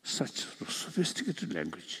 such sophisticated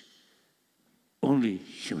language, only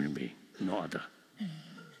human being, no other.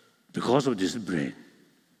 Because of this brain.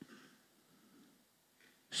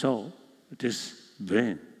 So this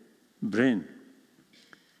brain,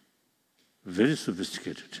 very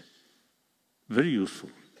sophisticated, very useful.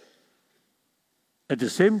 At the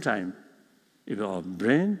same time, if our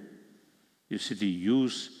brain, you see, the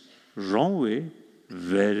use wrong way,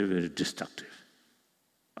 very destructive.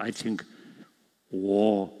 I think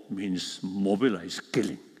war means mobilize,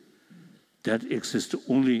 killing. That exists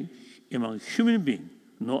only among human beings,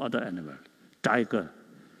 no other animal. Tiger,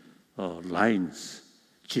 lions,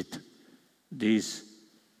 cheetah, these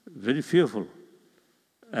very fearful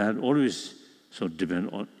and always so depend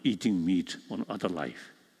on eating meat on other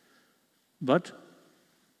life. But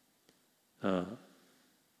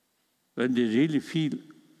when they really feel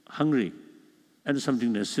hungry and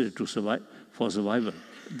something necessary to survive, for survival,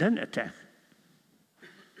 then attack.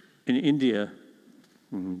 In India,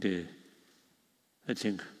 I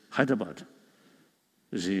think Hyderabad,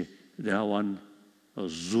 you see, there are one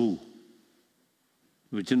zoo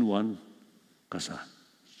within one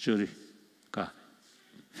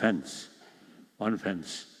fence, one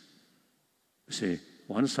fence. You see,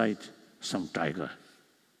 one side some tiger,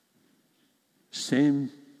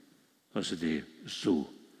 same as the zoo,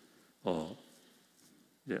 or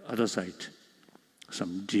the other side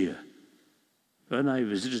some deer. When I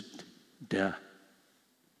visited there,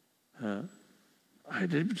 I had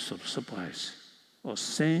a little bit sort of surprise. Or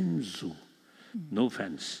same zoo, no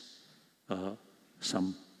fence,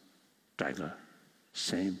 some tiger,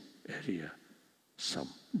 same area, some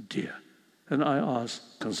deer. And I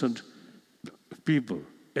asked concerned people,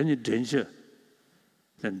 any danger?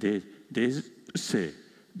 Then they say,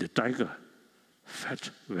 the tiger fed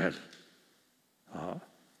well,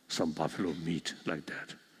 some buffalo meat like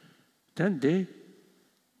that. Then they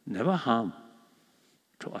never harm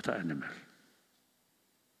to other animal.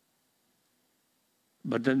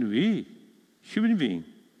 But then we, human beings,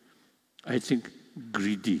 I think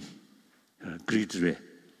greedy,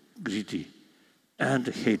 greedy, and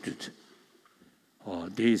hatred.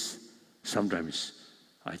 These sometimes,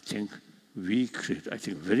 I think we create, I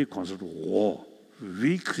think very concept of war,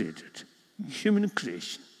 we created, human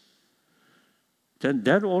creation. Then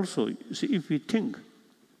that also, you see, if we think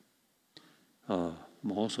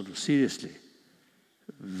more sort of seriously,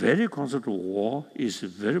 very concept of war is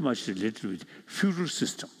very much related with feudal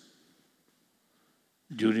system.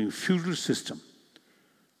 During feudal system,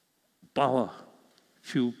 power,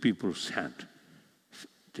 few people's hand,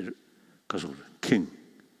 because of king,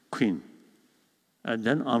 queen, and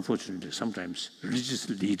then unfortunately sometimes religious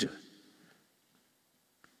leader.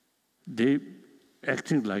 They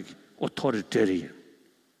acting like authoritarian.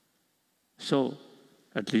 So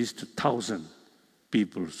at least 1,000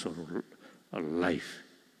 people sort of a life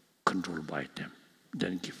controlled by them.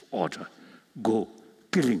 Then give order, go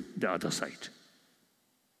killing the other side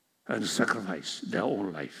and sacrifice their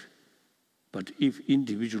own life. But if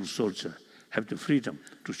individual soldiers have the freedom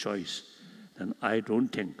to choice, then I don't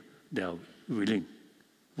think they are willing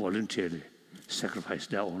voluntarily sacrifice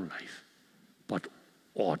their own life, but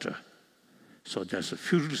order. So there's a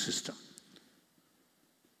feudal system.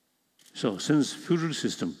 So since feudal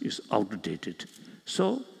system is outdated,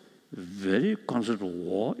 so very concept of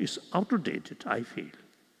war is outdated, I feel.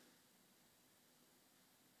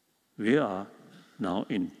 We are now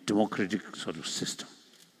in democratic sort of system.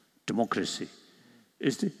 Democracy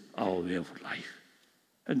is our way of life.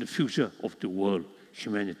 And the future of the world,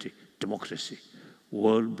 humanity, democracy.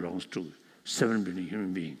 World belongs to 7 billion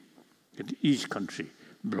human beings. And each country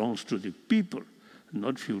belongs to the people,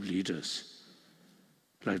 not few leaders.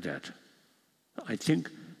 Like that. I think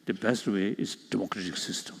the best way is democratic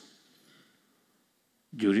system.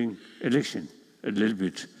 During election, a little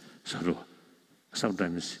bit sort of,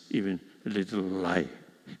 sometimes even a little lie.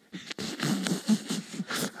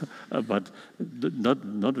 But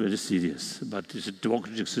not very serious. But it's a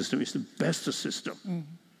democratic system. It's the best system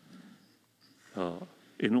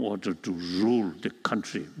in order to rule the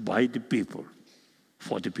country by the people,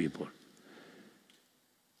 for the people.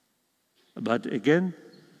 But again,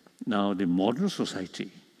 now the modern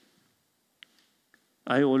society,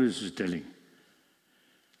 I always was telling,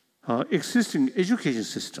 our existing education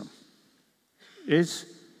system is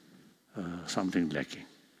something lacking.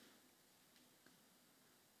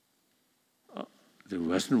 The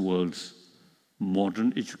Western world's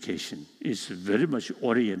modern education is very much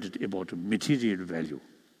oriented about material value.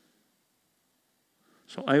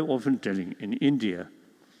 So I often telling in India,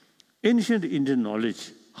 ancient Indian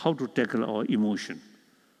knowledge, how to tackle our emotion,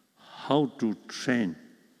 how to train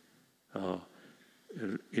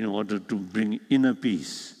in order to bring inner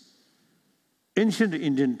peace. Ancient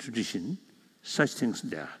Indian tradition, such things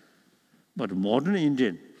there. But modern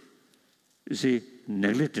Indian, you see,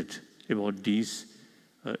 neglected about these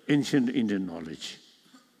ancient Indian knowledge.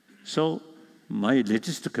 So my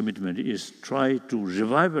latest commitment is try to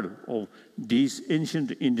revival of these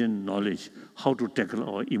ancient Indian knowledge, how to tackle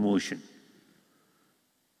our emotion.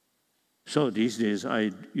 So these days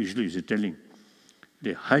I usually is telling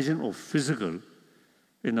the hygiene of physical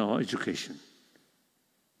in our education.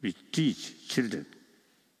 We teach children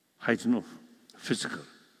hygiene of physical.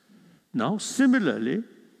 Now similarly,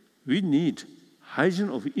 we need hygiene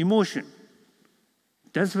of emotion.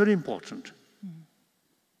 That's very important.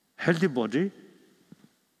 Healthy body,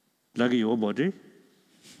 like your body,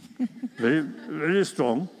 very, very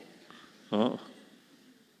strong.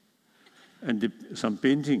 And some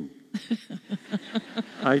painting.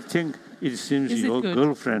 I think it seems your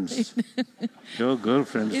girlfriends. Your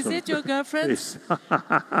girlfriends. Is it your girlfriend? Yes.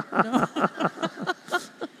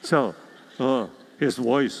 No. So, his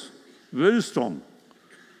voice, very strong.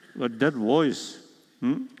 But that voice,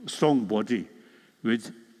 strong body,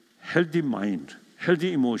 with healthy mind,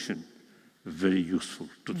 healthy emotion, very useful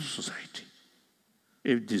to the society.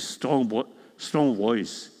 If this strong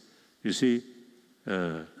voice, you see,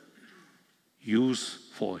 used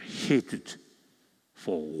for hatred,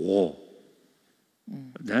 for war,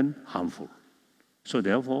 then harmful. So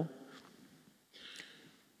therefore,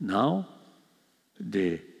 now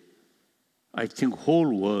I think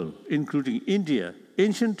whole world, including India,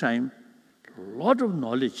 ancient time, a lot of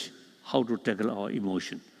knowledge how to tackle our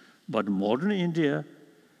emotion. But modern India,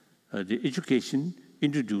 the education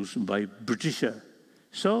introduced by Britisher,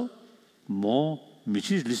 so more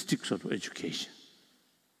materialistic sort of education.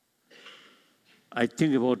 I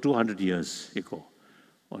think about 200 years ago,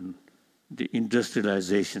 when the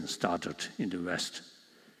industrialization started in the West.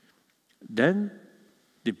 Then,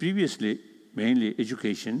 previously, mainly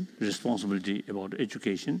education, responsibility about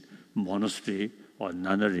education, monastery or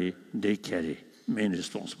nunnery, they carry main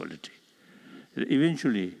responsibility.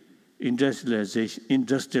 Eventually,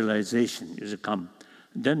 industrialization is come.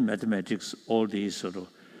 Then mathematics, all these sort of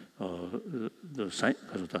the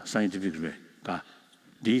scientific way,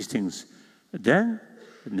 these things, then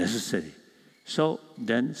necessary. So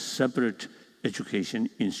then separate education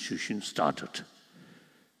institution started.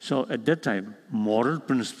 So at that time, moral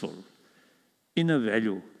principle, inner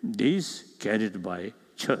value, these carried by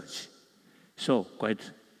church. So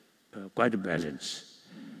quite a balance.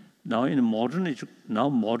 Now in modern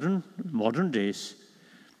days,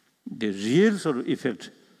 the real sort of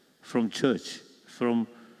effect from church, from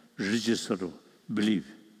religious sort of belief,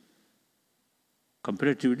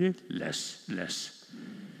 comparatively less.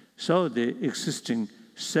 So the existing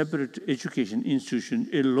separate education institution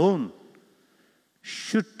alone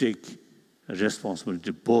should take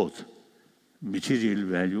responsibility, both material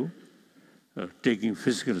value, taking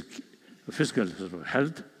physical sort of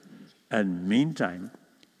health, and meantime,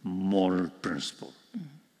 moral principle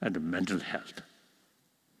and mental health.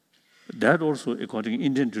 That also, according to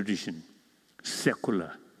Indian tradition,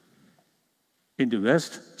 secular. In the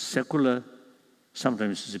West, secular,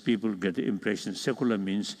 sometimes the people get the impression secular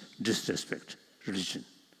means disrespect religion,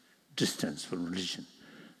 distance from religion.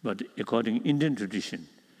 But according to Indian tradition,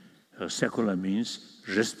 secular means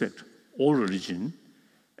respect all religion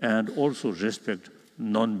and also respect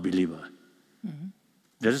non-believer. Mm-hmm.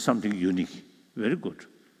 That is something unique, very good.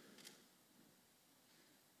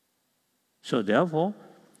 So therefore,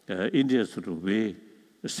 India's sort of way,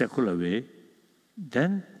 the secular way,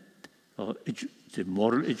 then the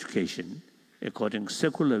moral education, according to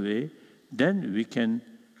secular way, then we can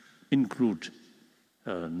include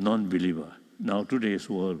non-believer. Now today's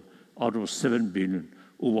world, out of 7 billion,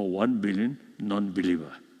 over 1 billion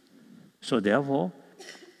non-believer. So therefore,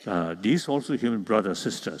 these also human brothers,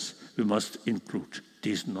 sisters, we must include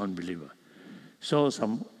these non-believer. So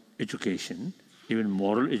some education, even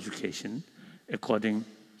moral education, according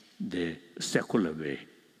the secular way.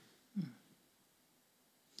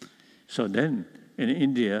 So then, in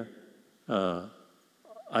India,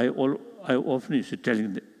 I often used to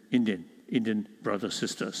telling the Indian brothers,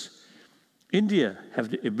 sisters, India have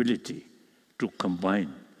the ability to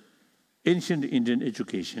combine ancient Indian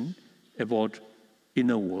education about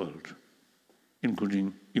inner world,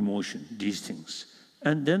 including emotion, these things,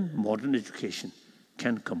 and then modern education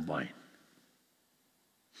can combine.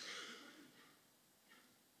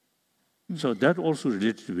 So that also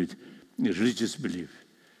related with religious belief.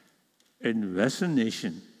 In Western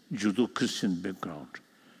nation, Judeo-Christian background,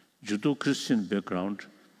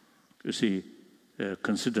 you see,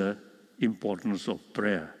 consider importance of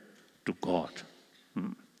prayer to God.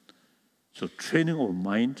 So training of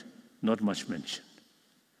mind, not much mentioned.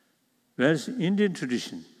 Whereas Indian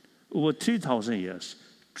tradition, over 3,000 years,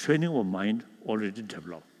 training of mind already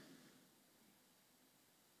developed.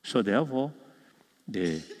 So therefore,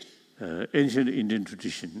 the ancient Indian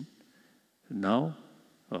tradition now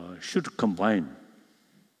should combine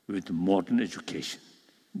with modern education.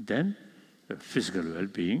 Then physical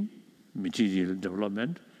well-being, material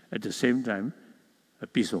development, at the same time, a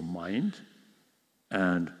peace of mind,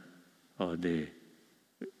 and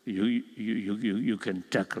you can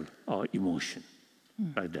tackle our emotion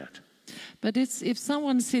like that. But if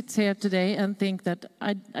someone sits here today and think that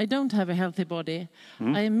I don't have a healthy body,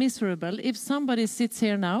 I am miserable. If somebody sits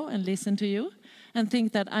here now and listen to you and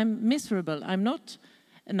think that I'm miserable, I'm not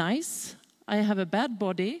nice, I have a bad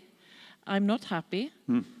body, I'm not happy,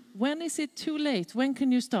 when is it too late? When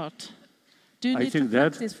can you start? Do you need to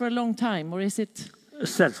practice for a long time, or is it?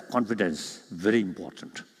 Self-confidence, very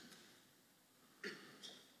important.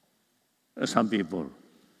 Some people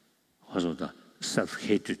also the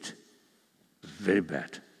self-hatred, very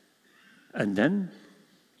bad. And then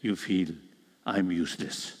you feel, I'm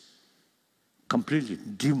useless. Completely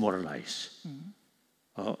demoralized.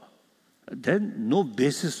 Then no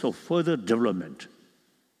basis of further development.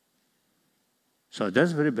 So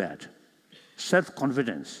that's very bad.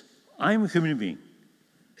 Self-confidence. I'm a human being.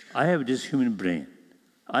 I have this human brain.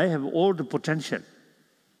 I have all the potential.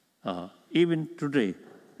 Even today,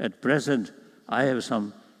 at present, I have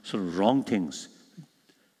some sort of wrong things.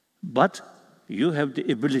 But you have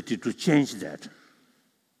the ability to change that.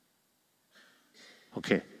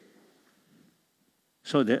 Okay.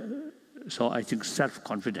 So I think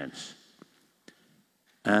self-confidence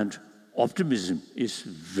and optimism is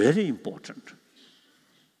very important.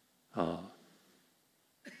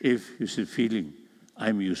 If you see feeling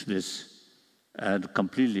I'm useless and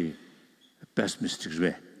completely pessimistic,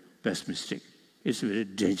 it's very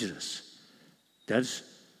dangerous. That's,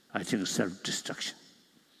 I think, self-destruction.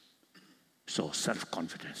 So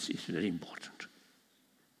self-confidence is very important.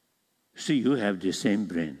 See, you have the same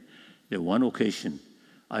brain. The one occasion,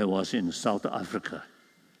 I was in South Africa,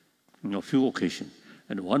 a few occasions.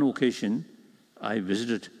 And one occasion, I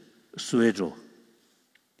visited Soweto,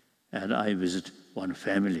 and I visited one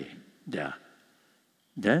family there.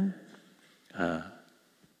 Then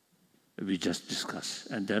we just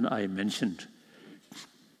discussed, and then I mentioned,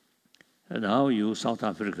 now you, South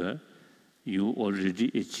Africa, you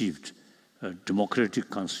already achieved a democratic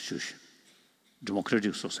constitution,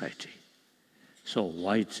 democratic society. So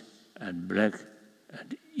white and black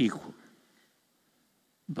and equal.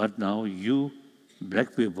 But now you,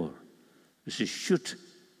 black people, should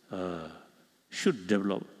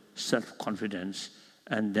develop self-confidence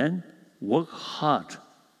and then work hard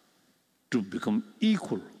to become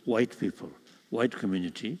equal. White people, white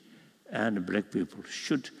community, and black people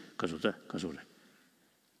should,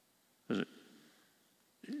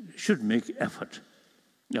 should make effort,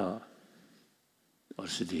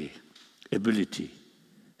 also the ability,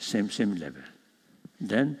 same level.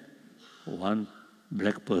 Then one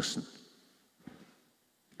black person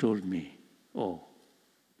told me, oh,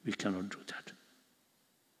 we cannot do that.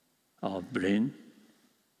 Our brain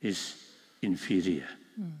is inferior.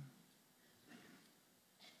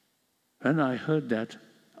 When I heard that,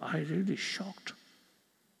 I really shocked.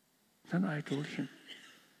 Then I told him,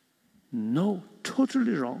 no,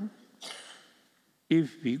 totally wrong.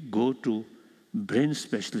 If we go to brain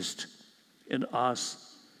specialist and ask,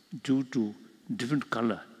 due to different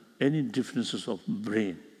color, any differences of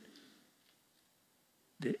brain,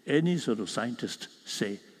 any sort of scientist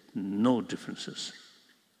say no differences.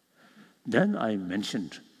 Then I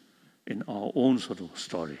mentioned in our own sort of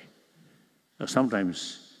story,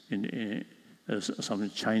 sometimes in some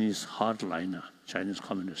Chinese hardliner, Chinese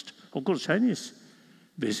communist. Of course, Chinese,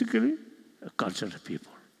 basically, cultured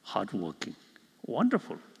people, hardworking,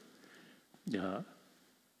 wonderful. Yeah.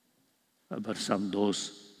 But some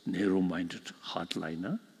those narrow-minded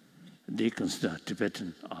hardliner, they consider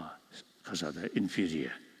Tibetan are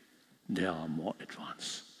inferior. They are more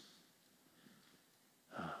advanced.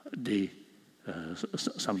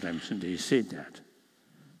 Sometimes they say that.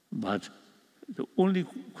 But the only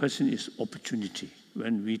question is opportunity.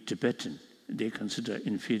 When we Tibetan, they consider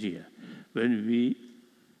inferior. When we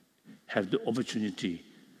have the opportunity,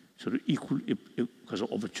 sort of equal because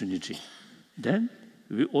of opportunity, then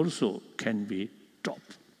we also can be top.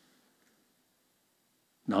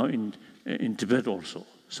 Now in Tibet also,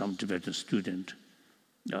 some Tibetan student,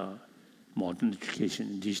 modern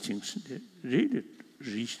education, these things, they really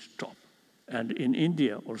reached top. And in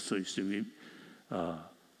India also,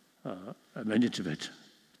 many Tibetans,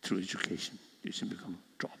 through education, they should become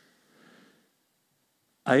top.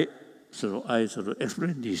 I sort of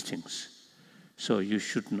explain these things. So you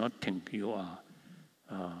should not think you are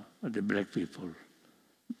the black people,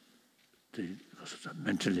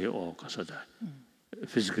 mentally or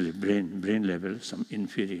physically, brain level, some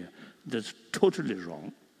inferior. That's totally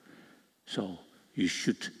wrong. So you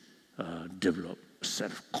should develop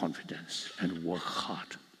self-confidence and work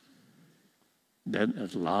hard. Then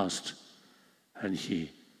at last, and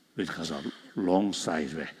he, with a long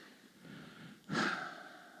sideway,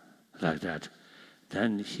 like that,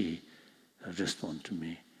 then he responded to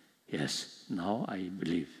me, yes, now I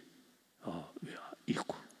believe we are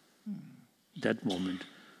equal. That moment,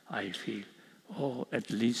 I feel, oh, at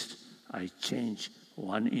least I change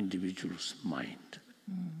one individual's mind.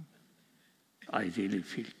 I really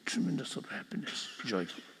feel tremendous sort of happiness,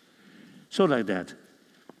 joyful. So like that,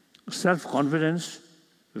 self-confidence,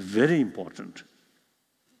 very important.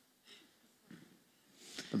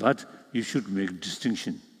 But you should make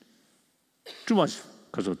distinction. Too much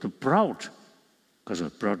because of the proud. Because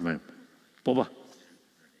of proud man. Boba.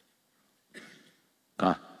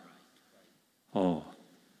 Oh,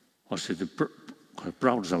 what's it?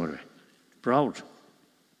 Proud somewhere. Proud,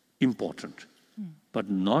 important. But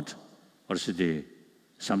not, what's it?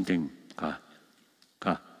 Something,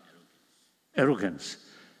 arrogance.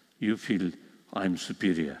 You feel I'm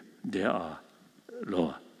superior, they are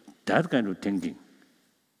lower. That kind of thinking,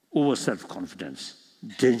 over self-confidence,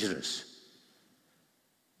 dangerous.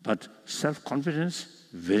 But self-confidence,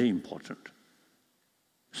 very important.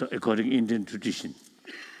 So according to Indian tradition,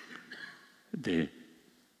 the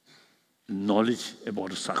knowledge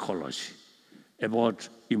about psychology, about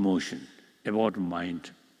emotion, about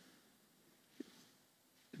mind,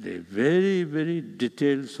 the very, very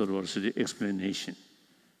detailed sort of the explanation.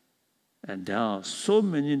 And there are so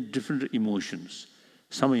many different emotions.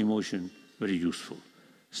 Some emotions very useful,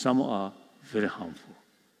 some are very harmful.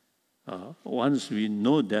 once we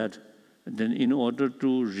know that, then in order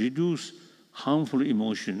to reduce harmful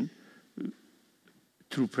emotion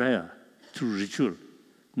through prayer, through ritual,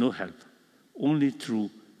 no help. Only through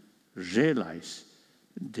realize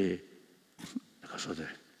the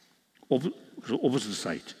opposite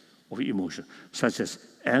side of emotion, such as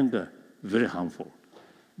anger, very harmful.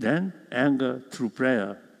 Then anger through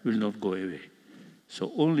prayer will not go away.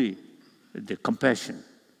 So only the compassion,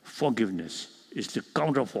 forgiveness is the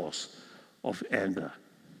counterforce of anger.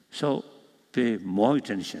 So pay more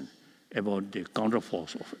attention about the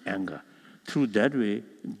counterforce of anger. Through that way,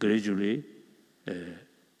 gradually,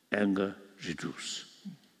 anger reduces.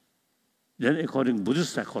 Then according to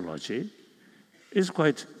Buddhist psychology, it's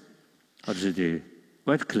quite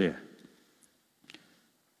clear.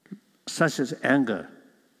 Such as anger,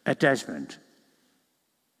 attachment.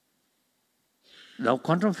 Now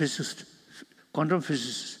quantum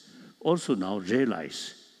physicists also now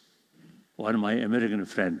realize, one of my American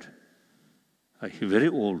friend, he's very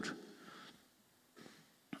old.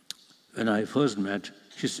 When I first met,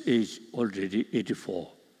 his age already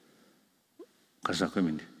 84. Kazakh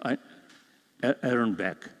community. Aaron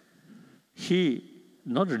Beck. He,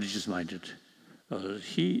 not religious-minded,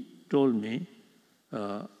 he told me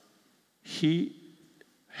he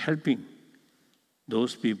helping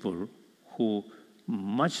those people who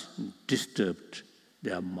much disturbed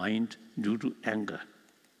their mind due to anger.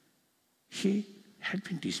 He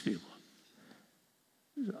helping these people.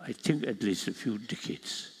 I think at least a few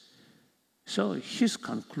decades. So his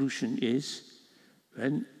conclusion is,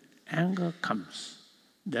 when anger comes,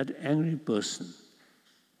 that angry person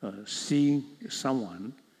seeing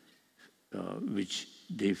someone which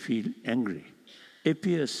they feel angry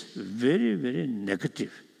appears very, very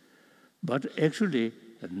negative. But actually,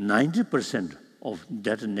 90% of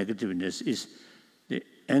that negativeness is the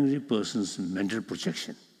angry person's mental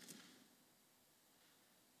projection.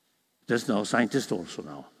 That's now scientists also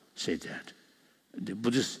now say that. The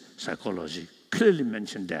Buddhist psychology clearly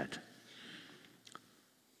mentioned that.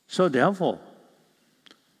 So therefore,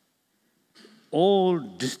 all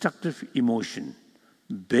destructive emotion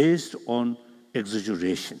based on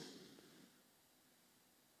exaggeration,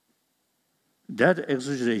 that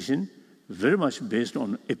exaggeration very much based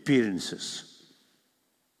on appearances,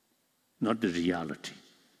 not the reality.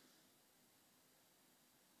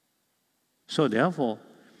 So therefore,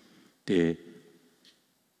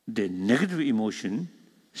 the negative emotion,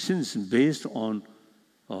 since based on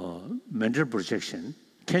mental projection,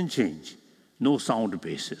 can change, no sound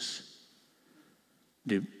basis.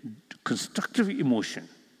 The constructive emotion,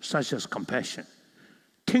 such as compassion,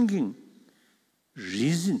 thinking,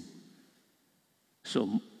 reason.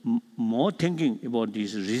 So more thinking about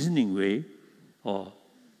this reasoning way,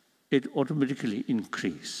 it automatically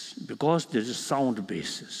increases because there is a sound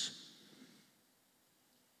basis.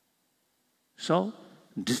 So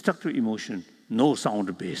destructive emotion, no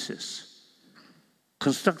sound basis.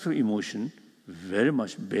 Constructive emotion, very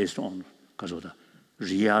much based on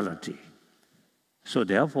reality. So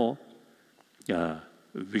therefore,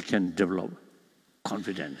 we can develop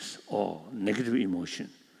confidence or negative emotion.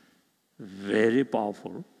 Very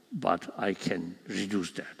powerful, but I can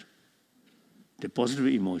reduce that. The positive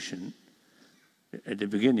emotion, at the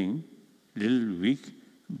beginning, little weak,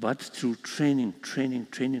 but through training,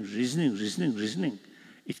 reasoning,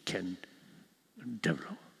 it can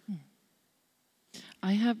develop.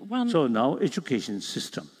 I have one. So now education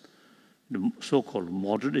system, the so-called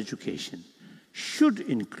modern education, should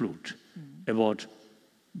include about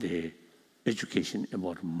the education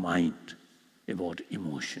about mind, about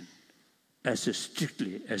emotion,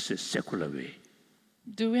 strictly as a secular way.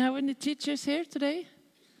 Do we have any teachers here today?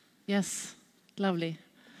 Yes, lovely.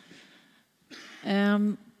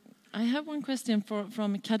 I have one question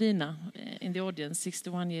from Karina in the audience,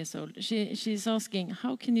 61 years old. She's asking,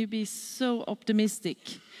 how can you be so optimistic?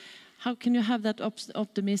 How can you have that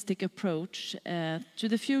optimistic approach to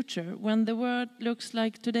the future when the world looks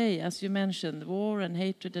like today, as you mentioned, war and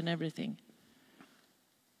hatred and everything?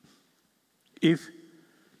 If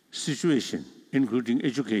situation, including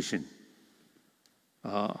education,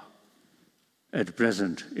 at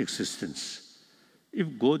present existence,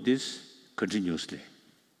 if go this continuously,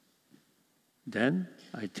 then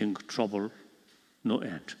I think trouble no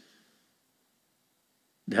end.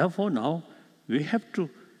 Therefore now we have to,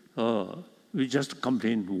 we just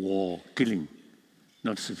complain war, killing,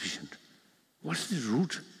 not sufficient. What's the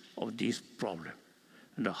root of this problem?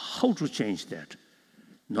 And how to change that?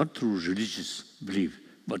 Not through religious belief,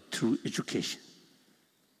 but through education.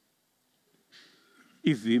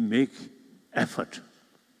 If we make effort,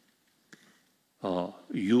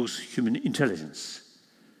 use human intelligence,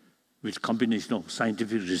 with combination of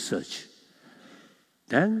scientific research.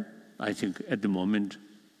 Then I think at the moment,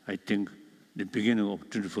 I think the beginning of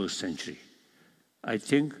 21st century. I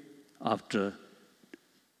think after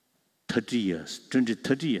 30 years, 20,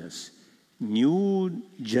 30 years, new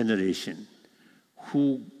generation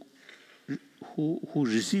who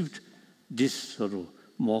received this sort of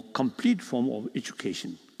more complete form of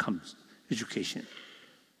education comes, education,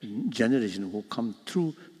 generation who come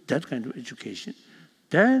through that kind of education,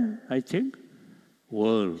 then I think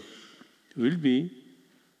world will be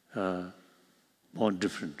more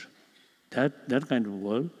different. That kind of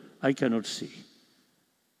world I cannot see.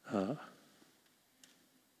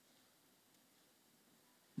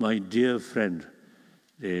 My dear friend,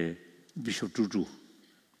 Bishop Tutu,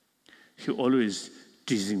 he always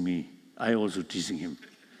teasing me. I also teasing him.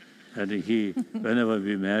 And he, whenever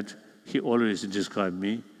we met, he always described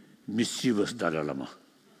me mischievous Dalai Lama.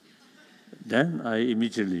 Then I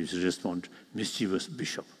immediately respond, mischievous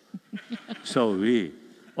bishop. So we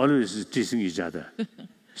always teasing each other.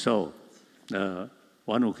 So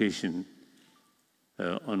one occasion,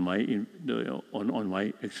 on my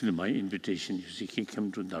invitation, you see, he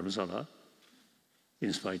came to Dharamsala,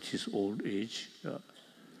 in spite of his old age.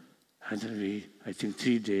 And then we, I think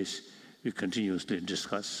 3 days, we continuously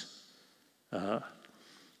discuss.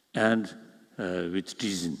 And with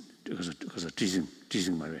teasing, because of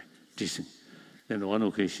teasing my way, teasing. Then on one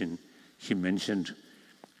occasion, he mentioned,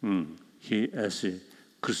 he as a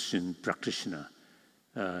Christian practitioner,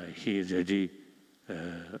 he ready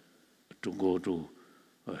to go to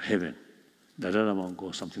heaven. Dalai Lama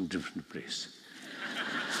go something different place.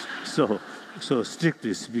 So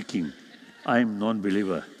strictly speaking, I'm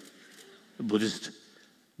non-believer. Buddhist,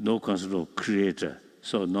 no concept of creator,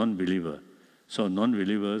 so non-believer. So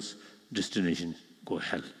non-believers' destination go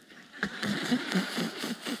hell.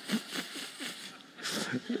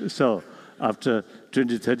 So after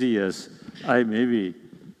 20, 30 years, I may be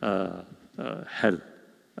hell,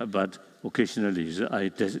 but occasionally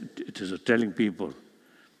it is telling people,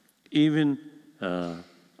 even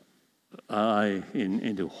I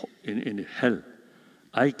in the hell,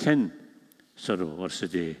 I can sort of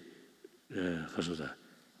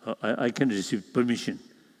I can receive permission,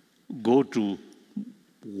 go to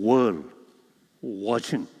world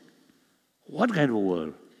watching. What kind of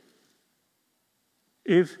world?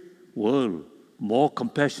 If world more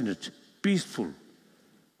compassionate, peaceful,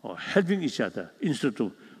 or helping each other instead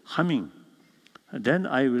of harming, then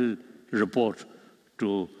I will report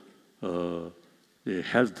to the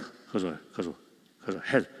health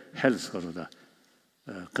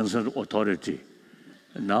concerned authority.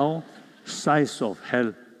 Now, size of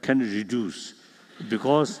hell can reduce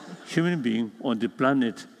because human being on the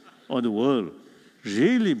planet, on the world,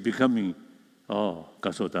 really becoming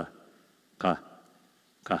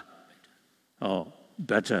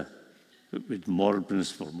better with moral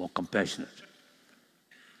principle, more compassionate.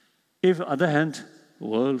 If on the other hand,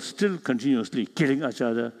 world still continuously killing each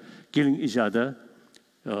other,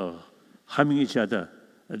 harming each other,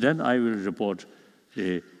 then I will report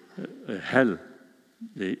the hell.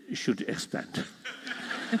 They should expand.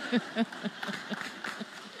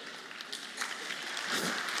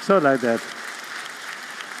 So like that.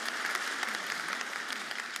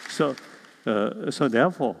 So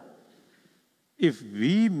therefore, if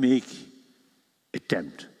we make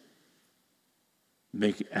attempt,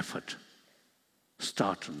 make effort,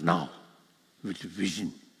 start now with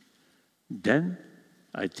vision, then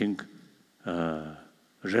I think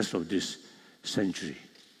rest of this century,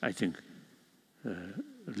 I think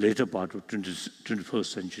later part of 21st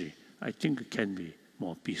century, I think it can be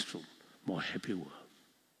more peaceful, more happy world.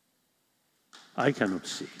 I cannot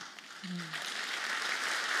see.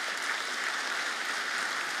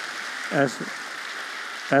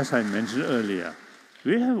 As I mentioned earlier,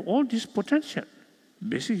 we have all this potential.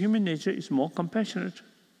 Basic human nature is more compassionate,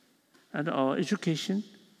 and our education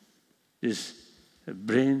is a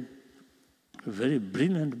brain, a very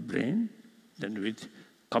brilliant brain, then with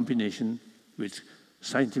combination with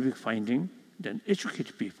scientific finding, then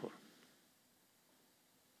educate people.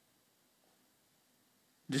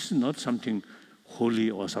 This is not something holy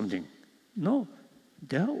or something. No,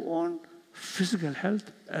 their own physical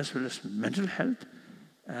health as well as mental health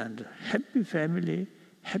and happy family,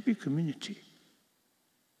 happy community.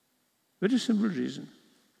 Very simple reason.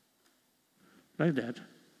 Like that.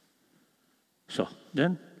 So,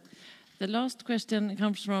 then? The last question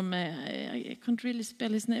comes from, I can't really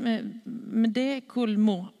spell his name, Mede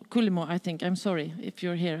Kulmo, I think. I'm sorry if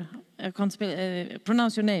you're here. I can't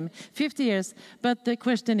pronounce your name. 50 years. But the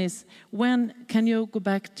question is, when can you go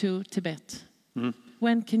back to Tibet?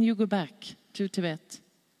 When can you go back to Tibet?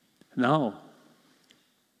 Now,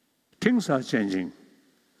 things are changing.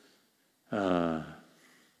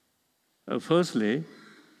 Firstly,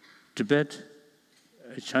 Tibet,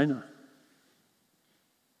 China.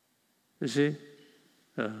 You see,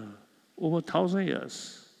 over 1,000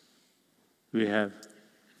 years, we have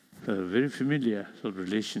very familiar sort of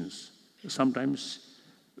relations. Sometimes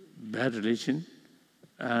bad relation,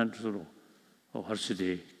 and sort of, how should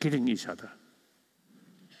they, killing each other.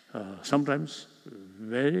 Sometimes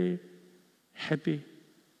very happy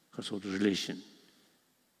sort of relation,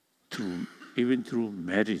 even through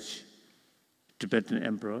marriage. Tibetan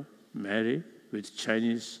emperor married with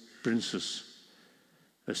Chinese princess,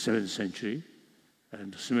 7th century,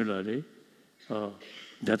 and similarly,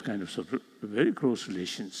 that kind of sort of very close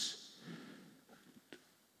relations.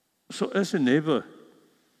 So as a neighbor,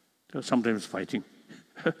 sometimes fighting,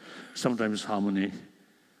 sometimes harmony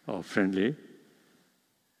or friendly.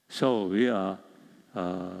 So we are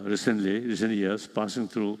recent years, passing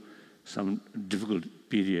through some difficult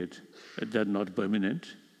period that not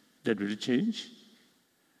permanent, that will change.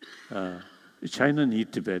 China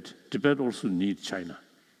needs Tibet. Tibet also needs China.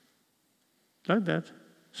 Like that.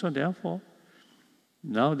 So therefore,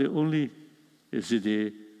 now the only is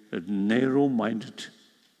the narrow-minded,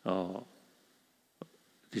 the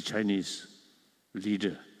Chinese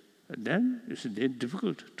leader. And then it's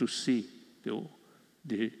difficult to see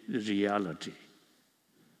the reality.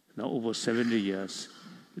 Now, over 70 years,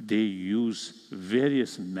 they use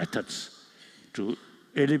various methods to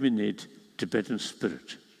eliminate Tibetan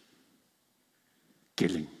spirit.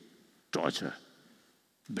 Killing, torture,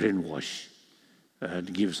 brainwash,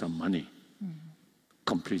 and give some money.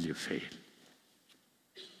 Completely fail.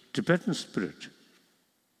 Tibetan spirit.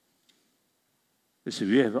 You see,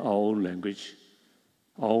 we have our own language,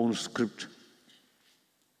 our own script.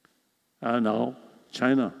 And now,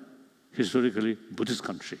 China, historically Buddhist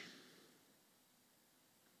country,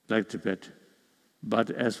 like Tibet. But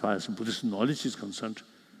as far as Buddhist knowledge is concerned,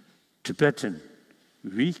 Tibetan,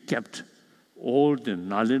 we kept all the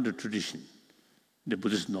Nalanda tradition, the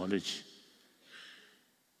Buddhist knowledge,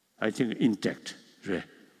 I think intact.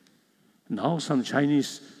 Now some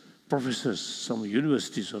Chinese professors, some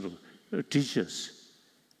university sort of teachers,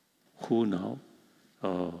 who now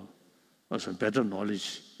have some better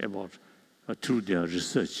knowledge about through their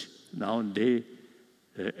research. Now they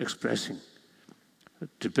expressing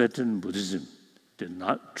Tibetan Buddhism,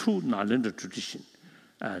 the true Nalanda tradition,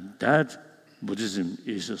 and that Buddhism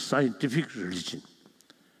is a scientific religion.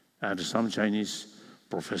 And some Chinese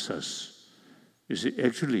professors,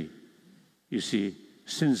 actually,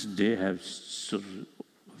 since they have sort of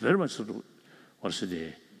very much sort of,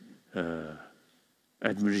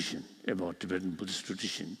 admiration about Tibetan Buddhist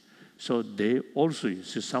tradition, so they also,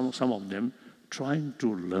 some of them trying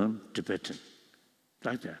to learn Tibetan,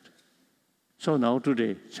 like that. So now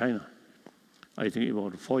today, China, I think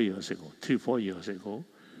about 4 years ago, 3-4 years ago,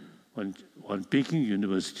 when Peking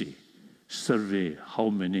University surveyed how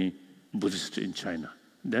many Buddhists in China,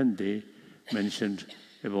 then they mentioned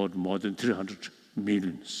about more than 300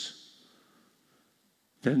 millions.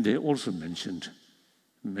 Then they also mentioned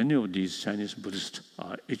many of these Chinese Buddhists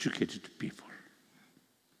are educated people.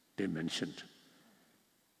 They mentioned.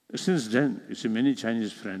 Since then, many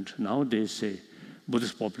Chinese friends, now they say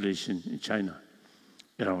Buddhist population in China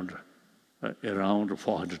around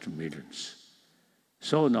 400 millions.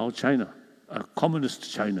 So now China, a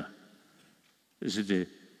communist China, is the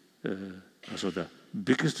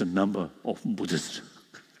biggest number of Buddhists.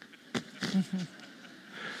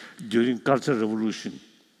 During Cultural Revolution,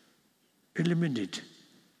 eliminate,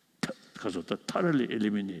 because of the thoroughly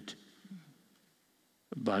eliminate.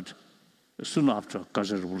 But soon after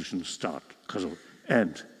Cultural Revolution start, because of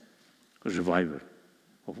and revival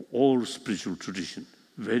of all spiritual tradition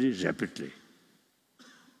very rapidly,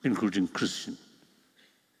 including Christian,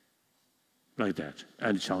 like that,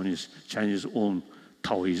 and Chinese own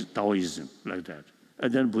Taoism, like that,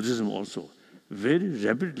 and then Buddhism also, very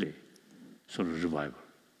rapidly, sort of revival.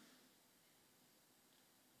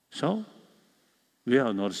 So, we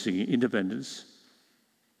are not seeking independence.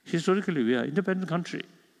 Historically, we are an independent country.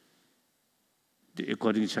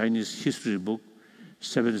 According to Chinese history book,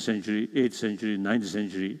 7th century, 8th century, 9th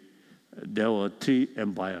century, there were 3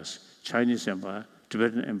 empires: Chinese Empire,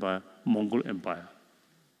 Tibetan Empire, Mongol Empire.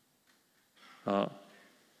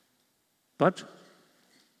 But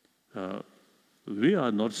we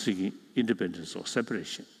are not seeking independence or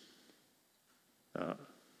separation.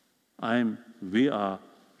 We are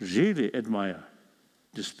really admire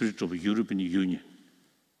the spirit of European Union.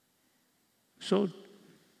 So,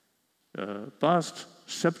 past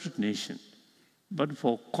separate nation, but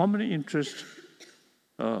for common interest,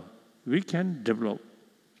 we can develop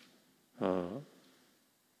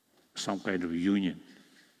some kind of union.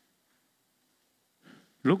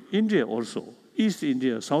 Look, India also, East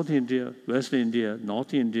India, South India, West India,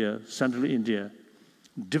 North India, Central India,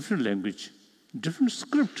 different language, different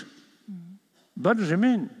script, but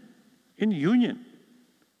remain in union.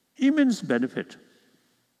 Immense benefit.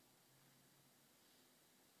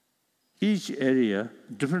 Each area,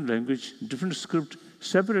 different language, different script,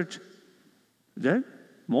 separate, then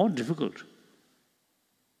more difficult.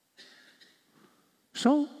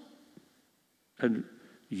 So, and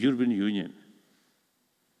European Union,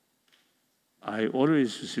 I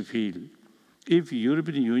always feel, if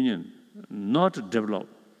European Union not develop,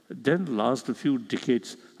 then last a few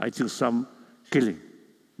decades, I think some killing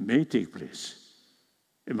may take place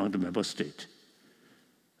among the member states.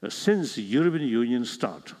 Since the European Union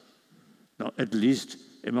start, now at least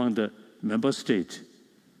among the member states,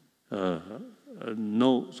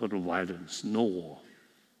 no sort of violence, no war.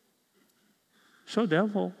 So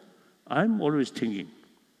therefore, I'm always thinking,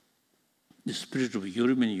 the spirit of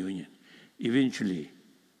European Union, eventually,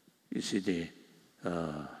 you see the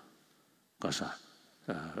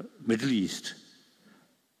Middle East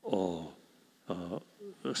or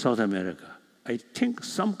South America, I think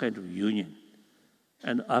some kind of union.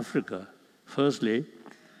 And Africa, firstly,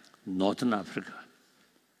 Northern Africa,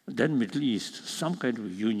 then Middle East, some kind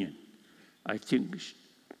of union. I think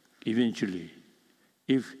eventually,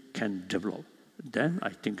 if can develop, then I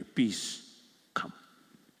think peace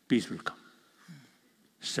will come.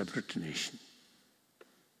 Separate nation,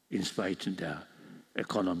 in spite of their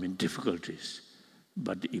economic difficulties,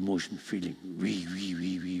 but the emotion feeling,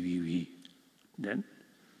 we. Then,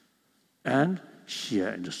 and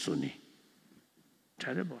Shia and the Sunni,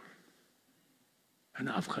 terrible. And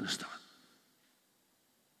Afghanistan,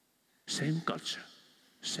 same culture,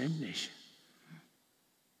 same nation,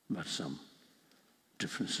 but some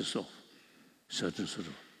differences of certain sort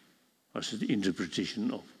of, the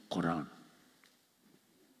interpretation of Quran.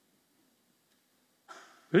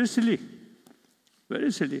 Very silly,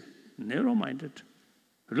 narrow-minded.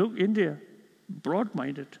 Look, India,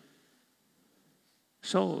 broad-minded.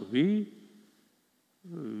 So we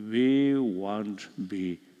want to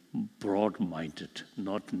be broad-minded,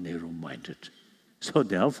 not narrow-minded. So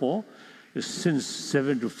therefore, since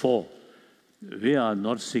 1974, we are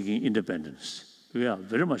not seeking independence. We are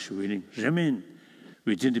very much willing to remain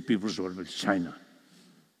within the People's Republic of China.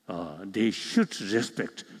 They should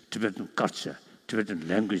respect Tibetan culture, Tibetan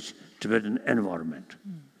language, Tibetan environment,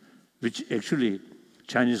 which actually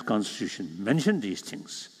Chinese constitution mentioned these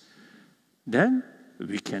things. Then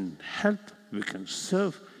we can help, we can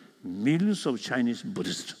serve millions of Chinese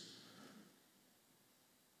Buddhists.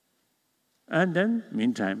 And then,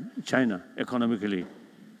 meantime, China, economically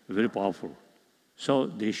very powerful. So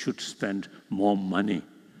they should spend more money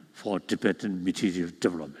for Tibetan material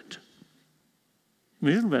development.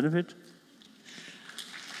 Mutual benefit.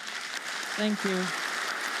 Thank you.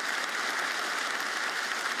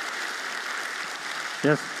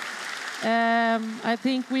 Yes. I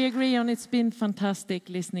think we agree on it's been fantastic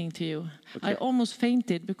listening to you. Okay. I almost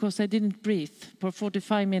fainted because I didn't breathe for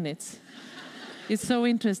 45 minutes. It's so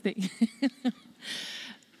interesting.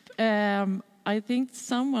 I think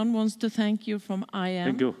someone wants to thank you from IM.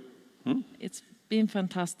 Thank you. It's been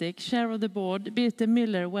fantastic. Chair of the board, Birte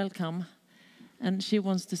Müller, welcome. And she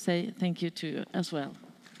wants to say thank you to you as well.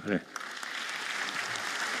 Okay.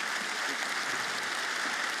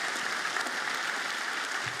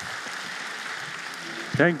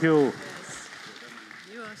 Thank you. Yes.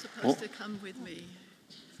 You are supposed to come with me.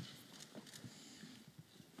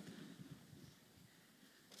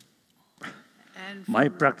 And My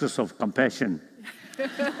practice of compassion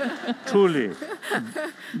truly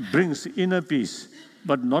brings inner peace,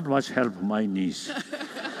 but not much help my knees.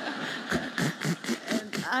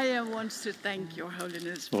 And I wants to thank Your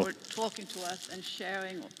Holiness for talking to us and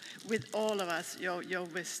sharing with all of us your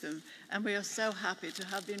wisdom. And we are so happy to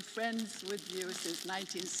have been friends with you since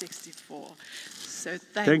 1964. So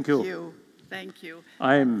thank you. Thank you.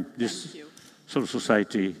 I am this sort of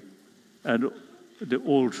society and the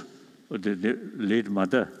old, the late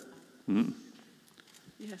mother.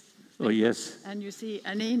 Yes. Oh, yes. And you see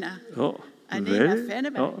Anina. Oh, Anina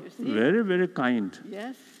Fenneberg, you see. very, very kind.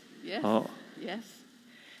 Yes, yes, Oh. yes.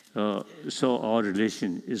 So our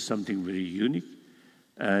relation is something very unique,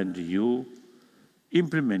 and you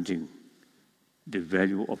implementing the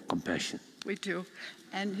value of compassion. We do.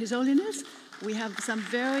 And His Holiness, we have some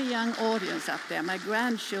very young audience up there. My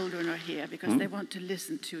grandchildren are here because they want to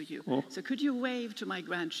listen to you. Oh. So could you wave to my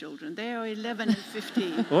grandchildren? They are 11 and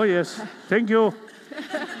 15. Oh, yes. Thank you.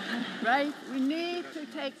 Right? We need to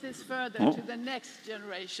take this further to the next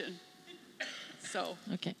generation. So,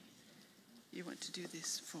 Okay. you want to do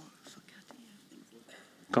this for Kattis?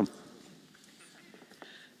 Come.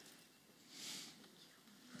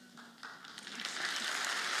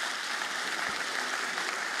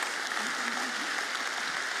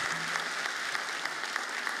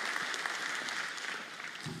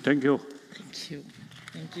 Thank you. Thank you.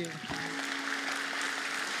 Thank you.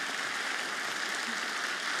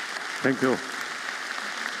 Thank you.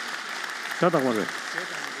 Tata mare.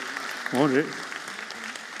 Mare.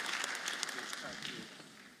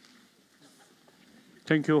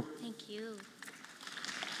 Thank you. Thank you.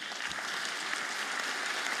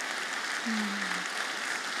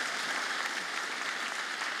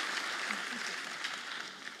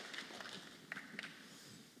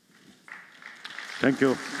 Thank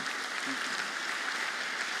you.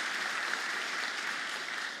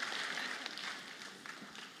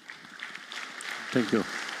 Thank you.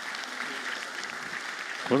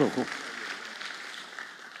 Hold on.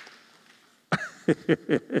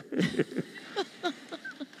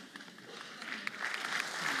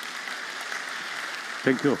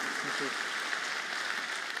 Thank you.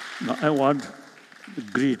 Now I want to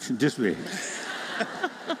greet this way.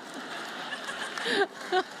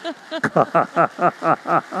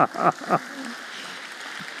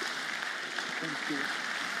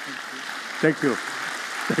 Thank you.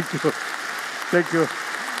 Thank you. Thank you.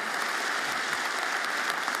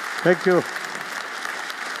 Thank you.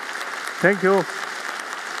 Thank you.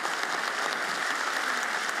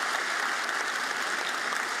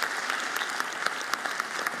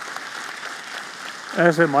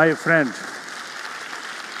 As my friend,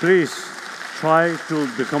 please try to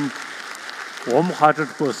become warm-hearted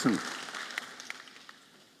person.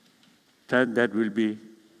 That will be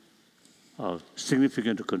a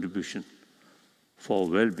significant contribution for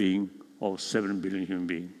well-being of 7 billion human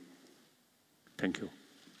beings. Thank you.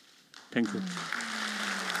 Thank you.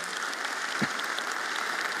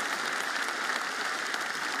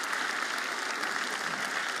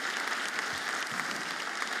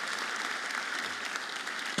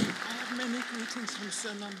 Many greetings from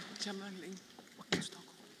Sunam Jamangling in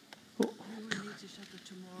Stockholm. Oh, We will meet each other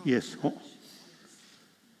tomorrow. yes. Oh.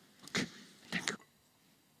 Okay. Thank you.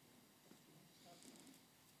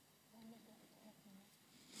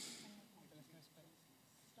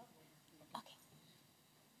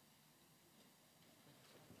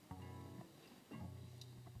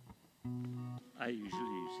 I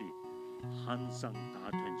usually see Hansang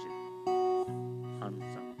Datanjin.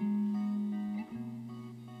 Hansang.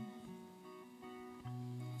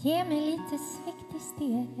 Ge mig lite svikt i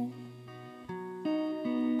steget.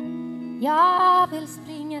 Jag vill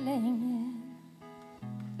springa länge.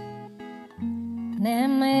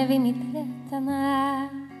 Nämn mig vid mitt rätta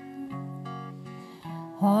namn.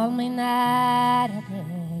 Håll mig nära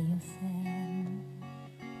dig och sen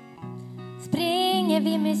springer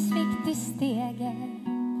vi med svikt i steget.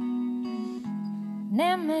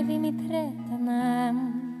 Nämn mig vid mitt rätta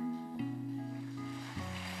namn.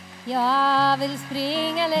 Jag vill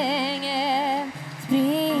springa länge,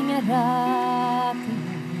 springa rakt i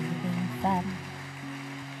din famn.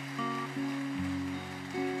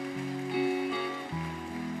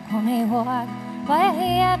 Kom ihåg vad jag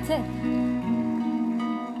heter.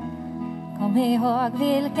 Kom ihåg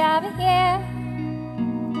vilka vi är.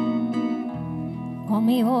 Kom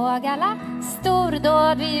ihåg alla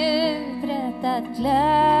stordåd vi uträttat.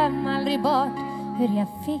 Glöm aldrig bort hur jag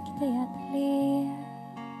fick dig att le.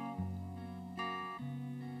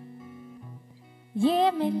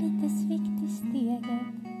 Ge mig lite svikt i steget.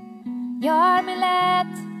 Gör mig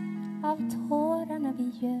lätt av tårarna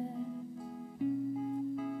vi gör.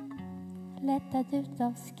 Lättad ut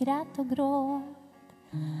av skratt och gråt.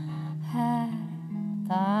 Här,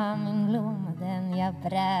 ta min blomma, den jag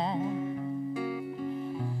brär.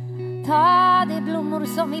 Ta de blommor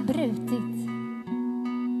som vi brutit.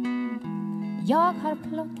 Jag har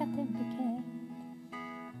plockat en bukett.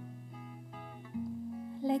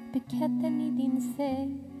 Lägg buketten i din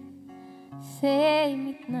säng. Säg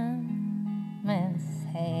mitt namn, men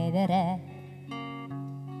säg det rätt.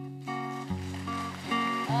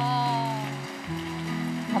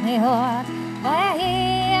 Kom ihåg vad jag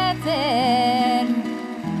heter.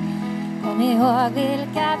 Kom ihåg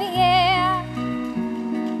vilka vi är.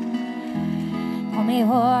 Kom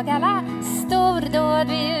ihåg alla stordåd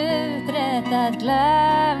vi uträttat.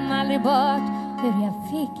 Glöm aldrig bort hur jag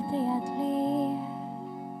fick dig att le.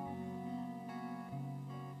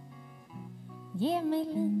 Ge mig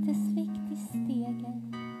lite svikt i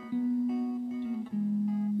stegen.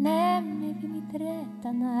 Nämn mig vid mitt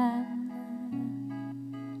rätta namn.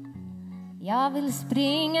 Jag vill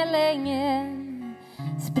springa länge,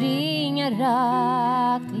 springa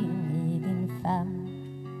rakt in i din famn.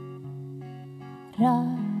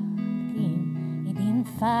 Rakt in i din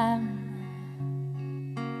famn.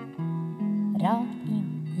 Rakt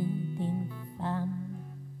in i din famn.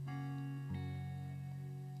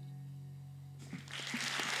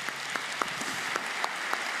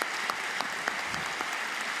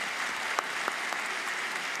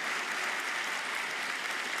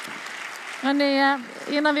 Hörrni,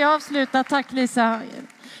 innan vi avslutar, tack Lisa.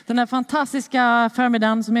 Den här fantastiska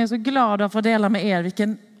förmiddagen som jag är så glad att få dela med er.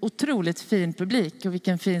 Vilken otroligt fin publik och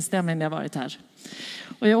vilken fin stämning det har varit här.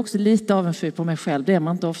 Och jag är också lite avundsjuk på mig själv, det är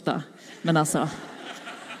man inte ofta. Men alltså,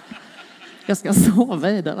 jag ska sova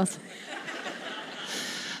i den alltså.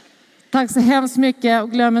 Tack så hemskt mycket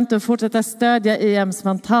och glöm inte att fortsätta stödja IMs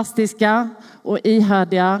fantastiska och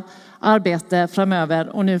ihärdiga arbete framöver.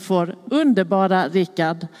 Och nu får underbara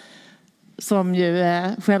Rickard, som ju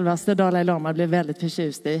självaste Dalai Lama blev väldigt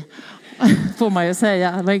förtjust i, får man ju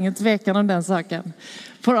säga. Det var ingen tvekan om den saken.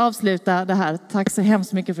 Får avsluta det här. Tack så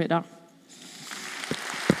hemskt mycket för idag.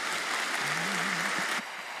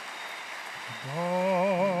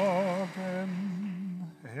 Dagen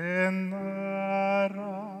är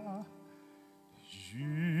nära,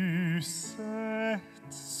 ljuset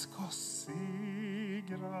ska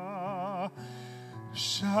segra,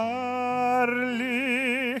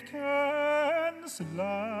 kärlekens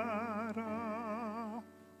lära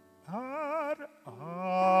är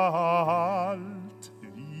allt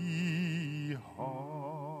vi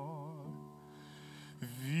har.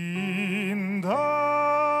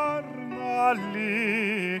 Vindarna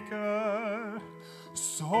leker,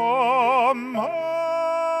 sommaren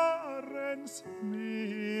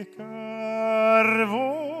smeker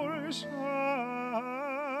vår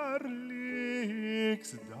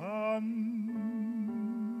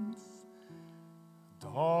kärleksdans.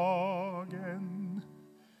 Dagen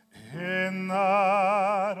är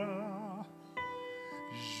nära,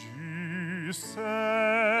 ljuset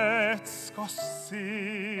ska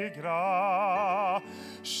segra,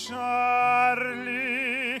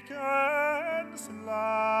 kärlekens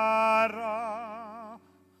lära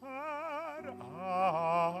är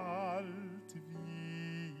allt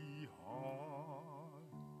vi har.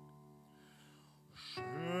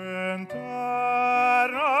 Skönt är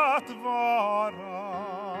att vara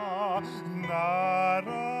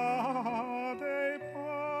nära dig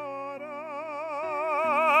bara.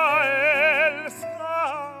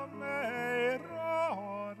 Älska mig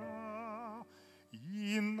rara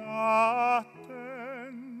i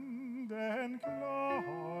natten den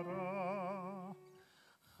klara.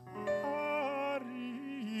 Här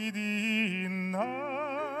i din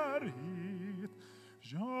närhet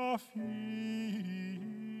jag finner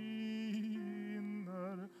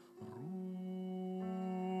ro.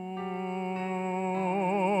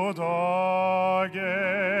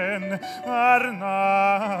 Dagen är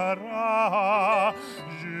nära,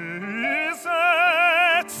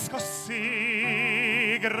 ljuset ska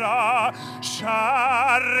segra,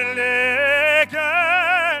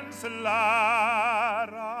 kärlekens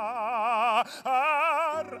lära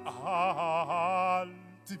är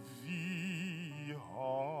allt vi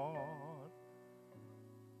har.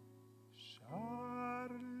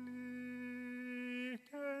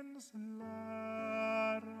 Kärlekens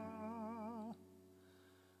lära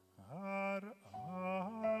är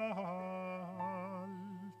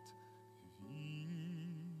allt vi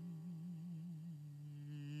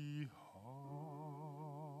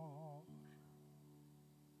har.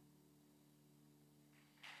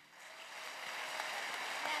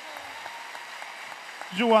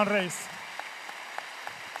 Johan Reis.